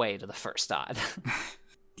halfway to the first dot.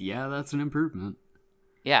 Yeah, that's an improvement.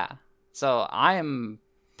 Yeah. So I'm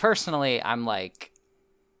like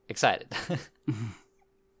excited.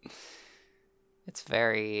 It's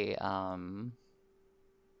very I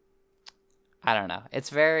don't know. It's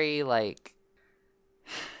very like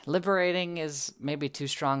liberating is maybe too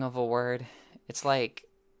strong of a word. It's like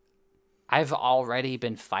I've already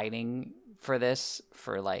been fighting for this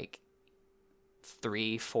for like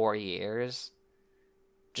 3-4 years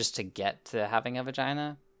just to get to having a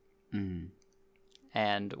vagina.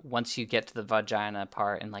 And once you get to the vagina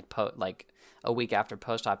part and like a week after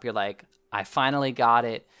post-op, you're like, I finally got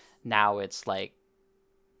it. Now it's like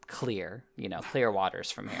clear waters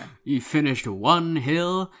from here. You finished one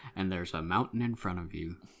hill and there's a mountain in front of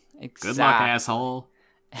you. Good luck, asshole.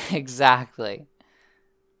 Exactly.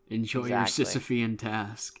 Enjoy your Sisyphean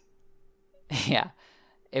task. Yeah.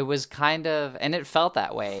 It was kind of, and it felt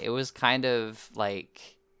that way. It was kind of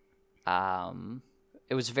like,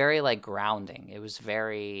 it was very like grounding. It was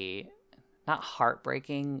very, not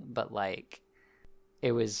heartbreaking, but like,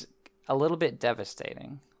 it was a little bit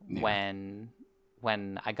devastating when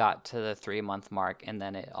I got to the 3-month mark and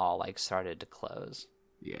then it all like started to close.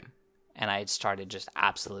 Yeah. and I started just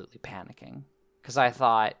absolutely panicking because I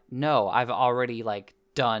thought, no, I've already like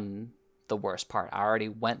done the worst part. I already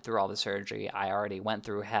went through all the surgery. I already went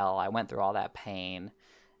through hell. I went through all that pain,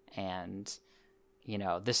 and you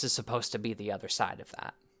know, this is supposed to be the other side of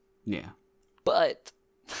that. Yeah. But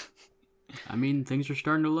I mean, things are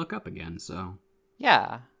starting to look up again, so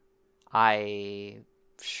yeah, I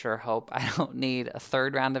sure hope I don't need a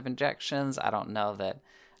third round of injections. I don't know that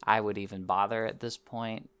I would even bother at this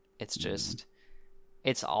point. It's just,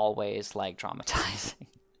 it's always like traumatizing.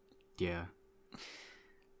 yeah.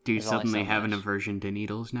 Do you There's only suddenly so have an much. aversion to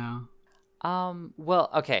needles now? Well,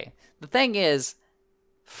 okay. The thing is,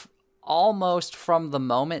 almost from the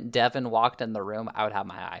moment Devin walked in the room, I would have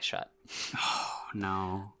my eyes shut. Oh,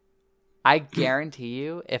 no. I guarantee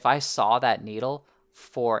you, if I saw that needle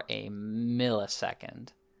for a millisecond,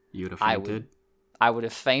 You'd have I fainted? I would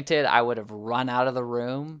have fainted. I would have run out of the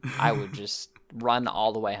room. I would just run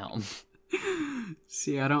all the way home.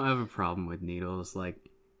 See, I don't have a problem with needles. Like,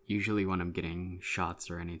 usually when I'm getting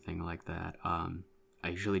shots or anything like that, I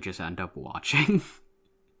usually just end up watching.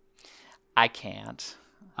 I can't.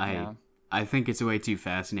 Yeah. I think it's way too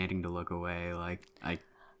fascinating to look away. Like, I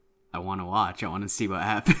want to watch. I want to see what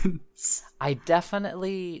happens. I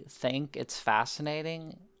definitely think it's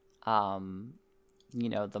fascinating. You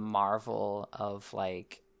know, the marvel of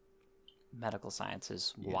like medical science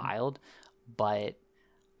is wild, but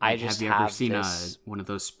I Like, just have you ever have seen this. one of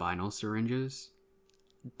those spinal syringes?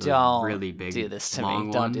 Those Don't really big, do this to me. long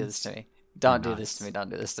Don't do ones? this to me. Don't do Nuts. this to me. Don't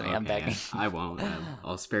do this to me. Okay, I'm begging. I won't.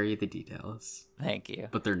 I'll spare you the details. Thank you.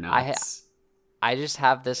 But they're nuts. I just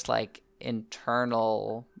have this like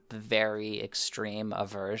internal, very extreme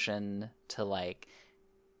aversion to like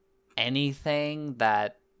anything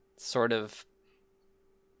that sort of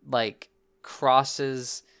like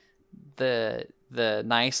crosses the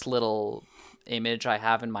nice little image I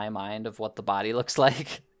have in my mind of what the body looks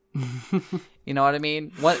like. You know what I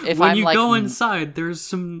mean? What if when I'm you like go inside, there's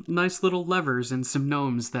some nice little levers and some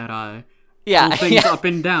gnomes that yeah, pull things yeah, up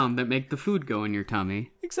and down that make the food go in your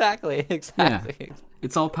tummy. exactly.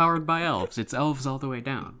 It's all powered by elves. It's elves all the way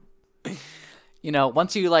down. You know,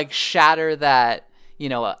 once you like shatter that, you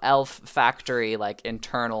know, elf factory like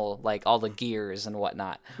internal, like all the gears and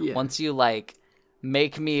whatnot. Yeah. Once you like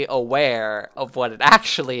make me aware of what it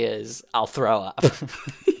actually is, I'll throw up.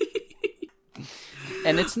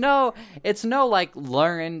 And it's no like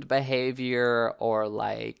learned behavior or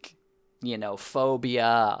like, you know, phobia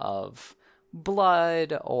of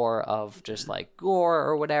blood or of just like gore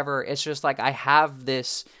or whatever. It's just like I have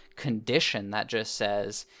this condition that just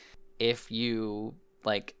says if you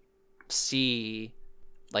like see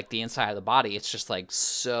like the inside of the body, it's just like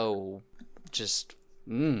so just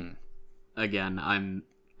Again, I'm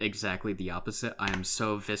exactly the opposite. I am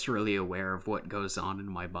so viscerally aware of what goes on in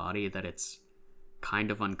my body that it's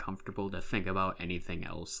kind of uncomfortable to think about anything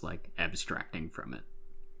else, like abstracting from it.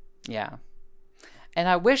 Yeah. And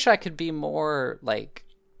I wish I could be more like,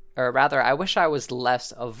 or rather, I wish I was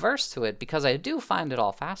less averse to it because I do find it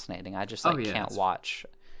all fascinating. I just like can't watch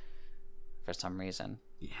for some reason.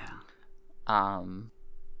 Yeah.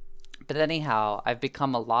 But anyhow, I've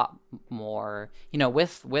become a lot more, you know,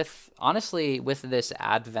 with honestly with this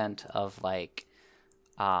advent of like,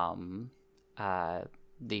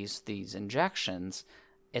 these injections,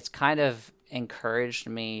 it's kind of encouraged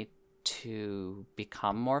me to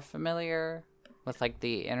become more familiar with like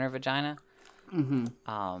the inner vagina.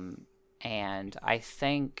 And I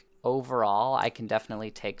think overall I can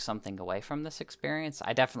definitely take something away from this experience.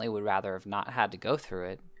 I definitely would rather have not had to go through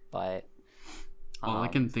it, but all I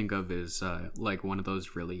can think of is like one of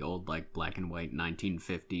those really old like black and white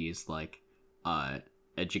 1950s like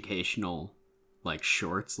educational like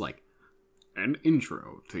shorts, like an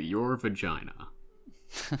intro to your vagina.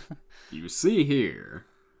 You see here.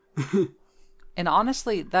 and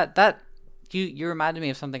honestly that you reminded me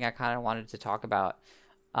of something I kind of wanted to talk about,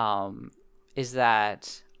 is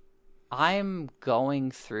that I'm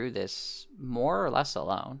going through this more or less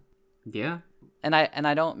alone. Yeah. And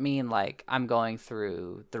I don't mean like I'm going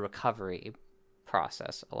through the recovery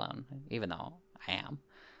process alone, even though I am.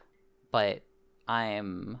 But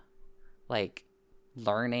I'm like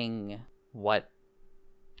learning what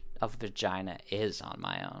a vagina is on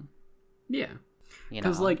my own. Yeah. You know,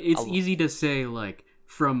 Because like it's easy to say, like,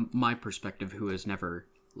 from my perspective, who has never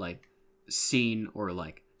like seen or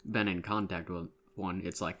like been in contact with one,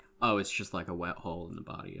 it's like, oh, it's just like a wet hole in the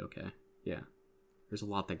body. Okay. Yeah. There's a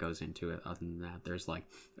lot that goes into it. Other than that, there's like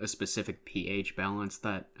a specific pH balance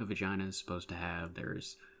that a vagina is supposed to have.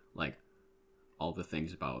 There's like all the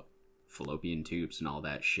things about fallopian tubes and all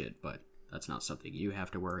that shit, but that's not something you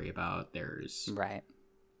have to worry about. There's right.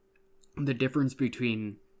 the difference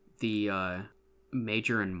between the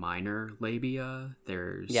major and minor labia.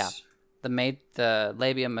 There's the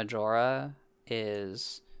labia majora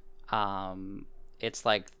is it's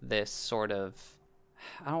like this sort of,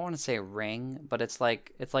 I don't want to say ring, but it's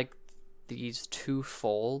like these two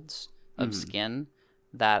folds of skin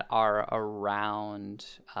that are around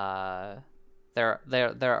they're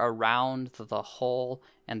around the hole,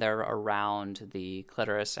 and they're around the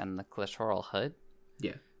clitoris and the clitoral hood.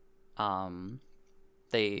 Yeah.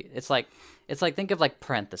 It's like think of like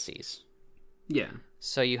parentheses. Yeah.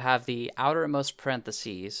 So you have the outermost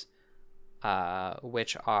parentheses,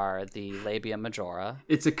 which are the labia majora.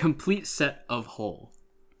 It's a complete set of hole.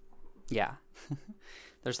 Yeah.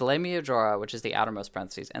 There's the labia majora, which is the outermost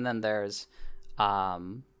parentheses, and then there's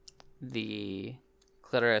the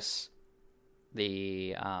clitoris,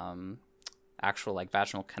 the actual like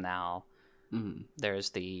vaginal canal. There's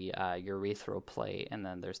the urethral plate, and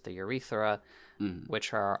then there's the urethra,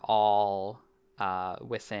 which are all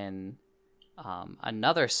within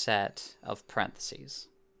another set of parentheses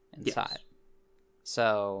inside. Yes.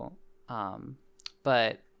 So,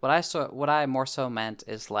 but what I more so meant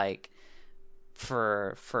is like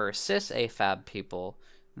for cis AFAB people,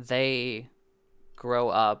 they grow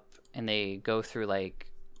up and they go through like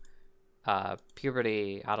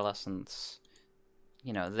puberty, adolescence.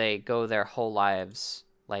 You know, they go their whole lives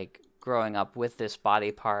like growing up with this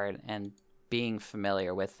body part and being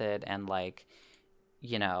familiar with it, and like,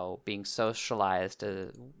 you know, being socialized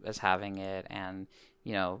as having it, and,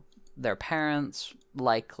 you know, their parents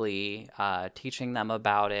likely teaching them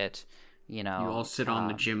about it. You know, you all sit on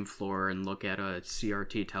the gym floor and look at a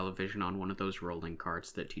CRT television on one of those rolling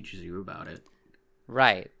carts that teaches you about it.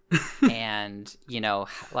 Right. And, you know,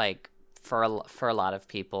 like for a lot of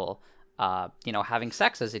people, you know, having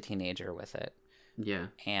sex as a teenager with it. Yeah.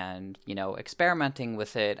 And, you know, experimenting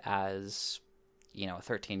with it as, you know, a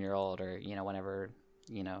 13-year-old, or, you know, whenever,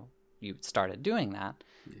 you know, you started doing that.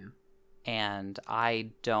 Yeah. And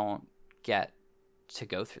I don't get to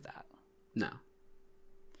go through that. No.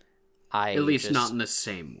 At least not in the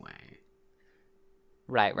same way.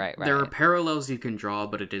 Right. There are parallels you can draw,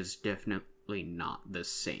 but it is definitely not the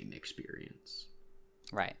same experience.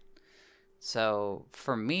 Right. So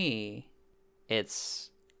for me, it's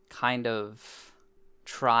kind of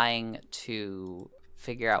trying to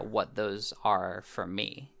figure out what those are for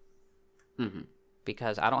me. Mm-hmm.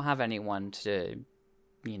 Because I don't have anyone to,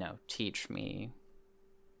 you know, teach me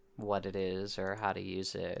what it is or how to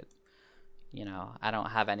use it. You know, I don't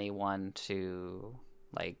have anyone to,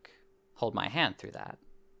 like, hold my hand through that.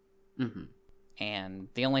 Mm-hmm. And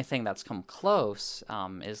the only thing that's come close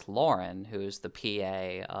is Lauren, who's the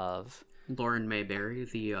PA of... Lauren Mayberry,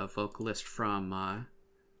 the vocalist from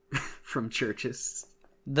from Churches.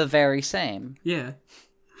 The very same. Yeah.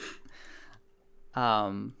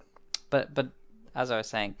 But as I was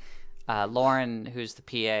saying, Lauren, who's the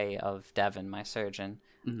PA of Devin, my surgeon,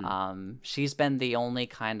 she's been the only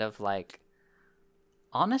kind of like,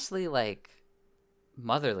 honestly, like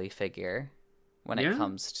motherly figure when it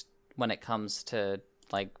comes to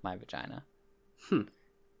like my vagina.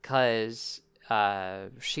 'Cause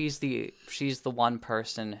she's the one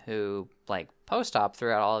person who, like, post-op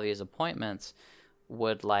throughout all of these appointments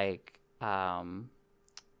would like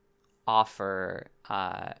offer,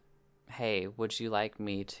 hey, would you like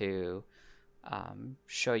me to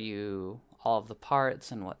show you all of the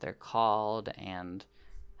parts and what they're called and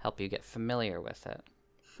help you get familiar with it.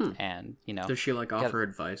 And, you know, does she like offer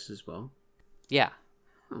advice as well? Yeah.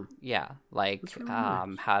 Yeah, like really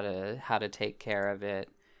nice. how to take care of it,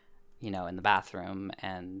 you know, in the bathroom,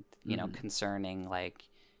 and, you know, concerning, like,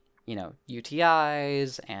 you know,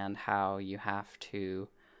 UTIs, and how you have to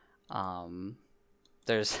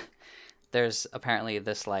there's apparently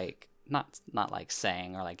this, like, not like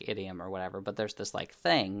saying or like idiom or whatever, but there's this like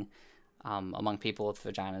thing among people with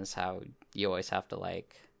vaginas, how you always have to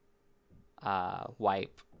like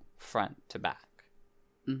wipe front to back.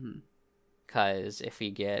 Because if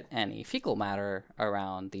you get any fecal matter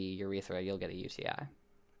around the urethra, you'll get a UTI.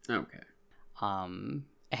 Okay.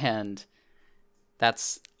 And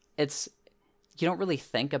you don't really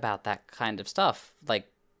think about that kind of stuff,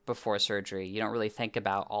 like, before surgery. You don't really think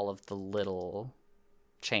about all of the little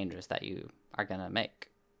changes that you are going to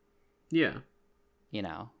make. Yeah. You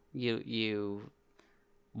know, you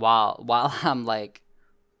while I'm like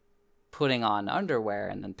putting on underwear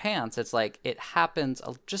and then pants, it's like it happens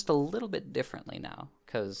just a little bit differently now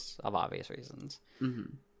because of obvious reasons.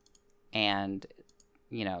 And,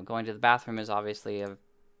 you know, going to the bathroom is obviously a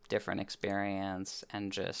different experience,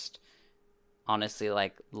 and just honestly,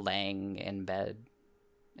 like, laying in bed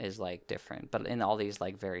is like different, but in all these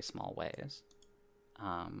like very small ways.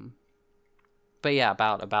 But yeah,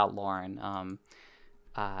 about Lauren,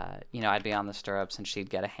 you know, I'd be on the stirrups and she'd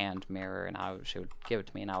get a hand mirror and she would give it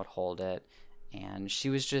to me and I would hold it. And she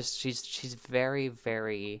was just, she's very,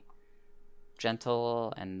 very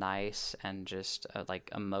gentle and nice and just like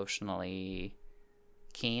emotionally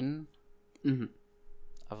keen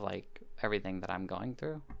of like everything that I'm going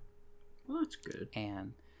through. Well, that's good.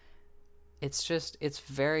 And it's just, it's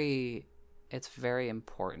very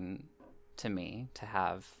important to me to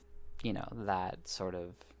have, you know, that sort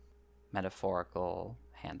of metaphorical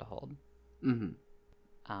hand to hold. And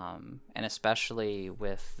especially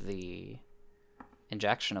with the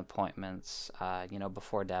injection appointments, you know,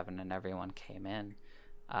 before Devin and everyone came in,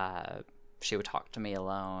 she would talk to me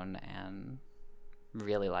alone and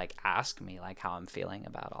really like ask me like how I'm feeling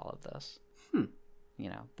about all of this. You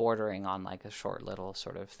know, bordering on like a short little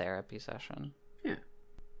sort of therapy session. Yeah.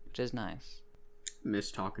 Which is nice.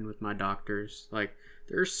 Miss talking with my doctors. Like,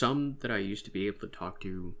 there's some that I used to be able to talk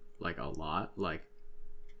to like a lot. Like,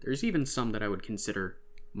 there's even some that I would consider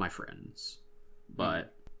my friends.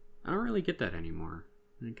 But I don't really get that anymore.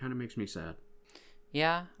 And it kind of makes me sad.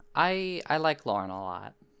 Yeah, I like Lauren a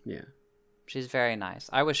lot. Yeah. She's very nice.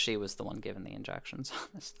 I wish she was the one giving the injections,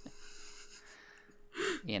 honestly.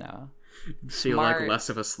 You know. Feel like less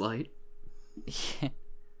of a slight?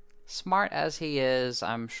 Smart as he is,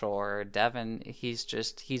 I'm sure, Devin, he's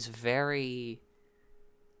very,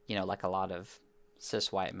 you know, like a lot of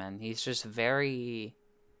cis white men, he's just very...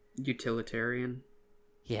 utilitarian?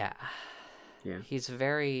 Yeah. Yeah. He's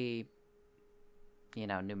very, you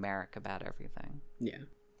know, numeric about everything. Yeah.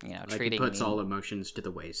 You know, like treating he puts me... all emotions to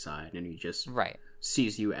the wayside and he just right.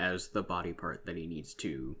 sees you as the body part that he needs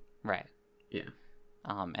to... Right. Yeah.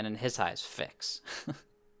 And in his eyes, fix.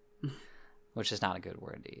 Which is not a good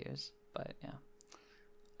word to use, but yeah.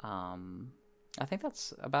 I think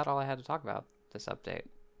that's about all I had to talk about this update.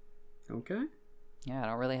 Okay. Yeah, I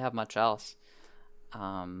don't really have much else.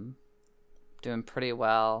 Doing pretty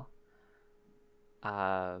well.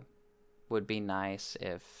 Would be nice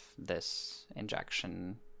if this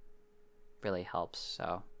injection really helps,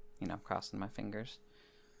 so, you know, crossing my fingers.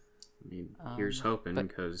 I mean, here's hoping,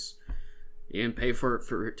 because you didn't pay for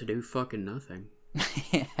it to do fucking nothing.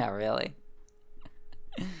 Yeah, really?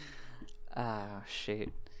 Oh,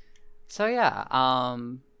 shoot. So, yeah,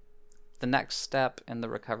 the next step in the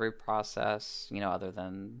recovery process, you know, other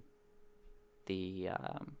than the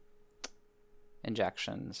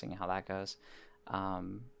injection, seeing how that goes,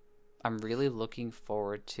 I'm really looking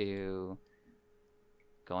forward to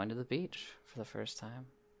going to the beach for the first time.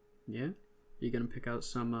 Yeah? You gonna pick out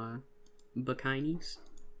some bikinis?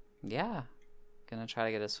 Yeah. Gonna try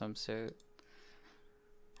to get a swimsuit.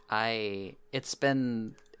 It's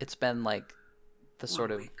been like the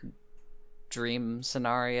sort of dream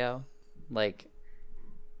scenario, like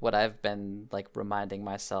what I've been like reminding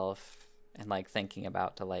myself and like thinking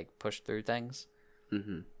about to like push through things.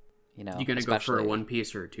 You know, you gonna go for a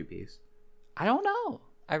 1-piece or a 2-piece? I don't know.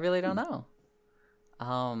 I really don't know.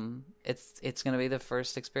 It's gonna be the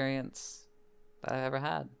first experience that I've ever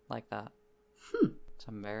had like that. So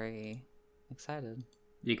I'm very excited.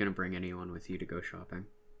 You gonna bring anyone with you to go shopping?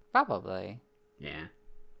 Probably. Yeah.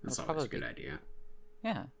 That's That'll always a probably good idea.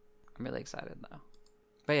 Yeah. I'm really excited though.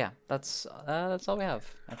 But yeah, that's all we have,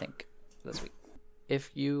 I think, this week.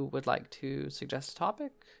 If you would like to suggest a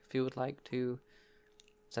topic, if you would like to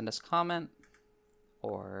send us a comment,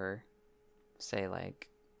 or say like,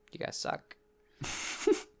 you guys suck.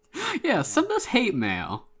 Yeah, send us hate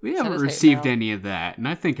mail. We haven't received any of that, and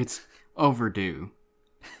I think it's overdue.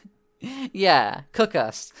 Yeah, cook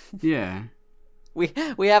us. Yeah. We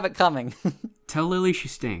have it coming. Tell Lily she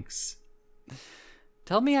stinks.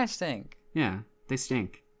 Tell me I stink. Yeah, they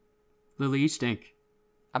stink. Lily, you stink.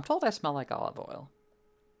 I'm told I smell like olive oil.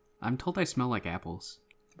 I'm told I smell like apples.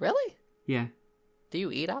 Really? Yeah. Do you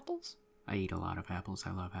eat apples? I eat a lot of apples.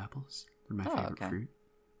 I love apples. They're my favorite fruit.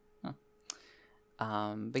 Huh.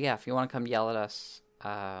 But yeah, if you want to come yell at us,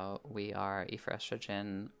 we are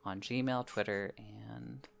eForEstrogen on Gmail, Twitter,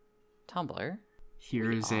 and Tumblr.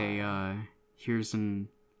 Here's a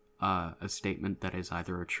statement that is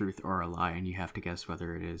either a truth or a lie, and you have to guess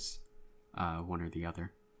whether it is one or the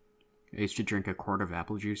other. I used to drink a quart of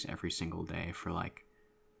apple juice every single day for like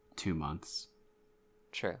 2 months.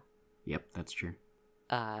 True. Yep, that's true.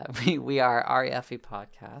 We are REFE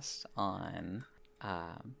Podcast on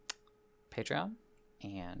Patreon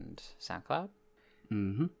and SoundCloud.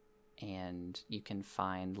 Mm-hmm. And you can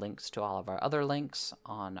find links to all of our other links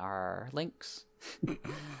on our links.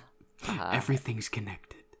 Everything's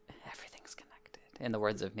connected. Everything's connected. In the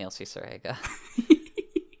words of Neil Cicerega.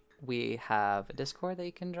 We have a Discord that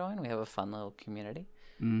you can join. We have a fun little community.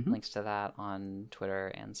 Links to that on Twitter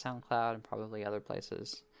and SoundCloud and probably other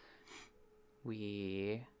places.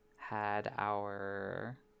 We had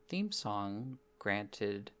our theme song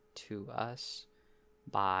granted to us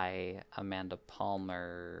by Amanda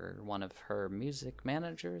Palmer, one of her music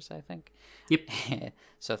managers, I think. Yep.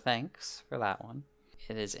 So thanks for that one.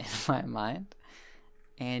 It is in my mind.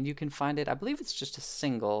 And you can find it, I believe it's just a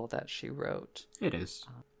single that she wrote. It is.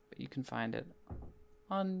 But you can find it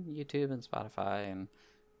on YouTube and Spotify and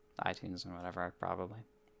iTunes and whatever, probably.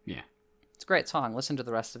 Yeah. It's a great song. Listen to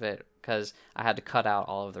the rest of it, because I had to cut out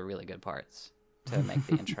all of the really good parts to make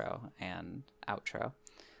the intro and outro.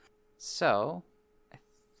 So, I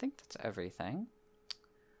think that's everything.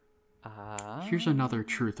 Here's another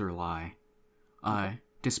truth or lie.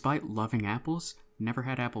 Despite loving apples, never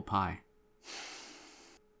had apple pie.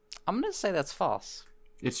 I'm going to say that's false.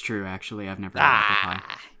 It's true, actually. I've never had apple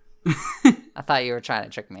pie. I thought you were trying to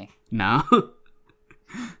trick me. No.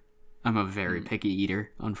 I'm a very picky eater,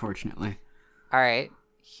 unfortunately. All right.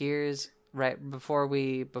 Here's right before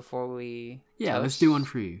we Yeah, toast. let's do one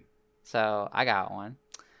for you. So I got one.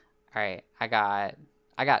 All right. I got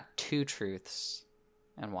 2 truths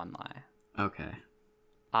and 1 lie. Okay.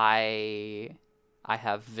 I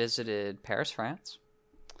have visited Paris, France.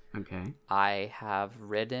 Okay. I have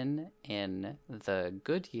ridden in the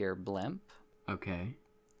Goodyear blimp. Okay.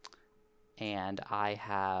 And I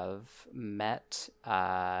have met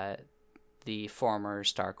the former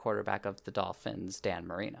star quarterback of the Dolphins, Dan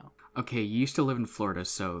Marino. Okay, you used to live in Florida,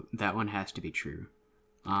 so that one has to be true.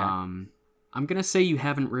 Okay. I'm gonna say you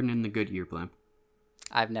haven't ridden in the Goodyear blimp.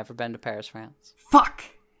 I've never been to Paris, France. Fuck!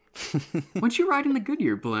 When'd you ride in the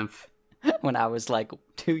Goodyear blimp? When I was like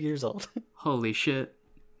 2 years old. Holy shit.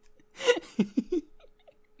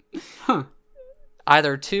 Huh.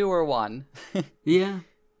 Either 2 or 1. Yeah.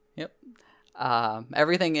 Yep.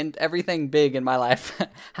 Everything big in my life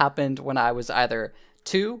happened when I was either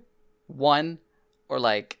 2, 1, or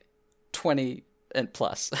like 20 and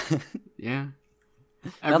plus. Yeah.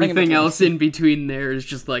 Nothing in Everything between. else in between there is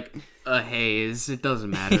just like a haze. It doesn't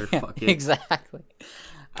matter. Yeah, Fuck it. exactly.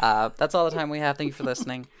 That's all the time we have. Thank you for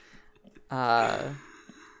listening. We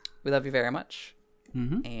love you very much.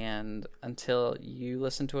 Mm-hmm. And until you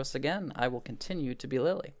listen to us again, I will continue to be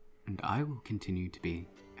Lily. And I will continue to be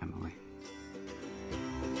Emily.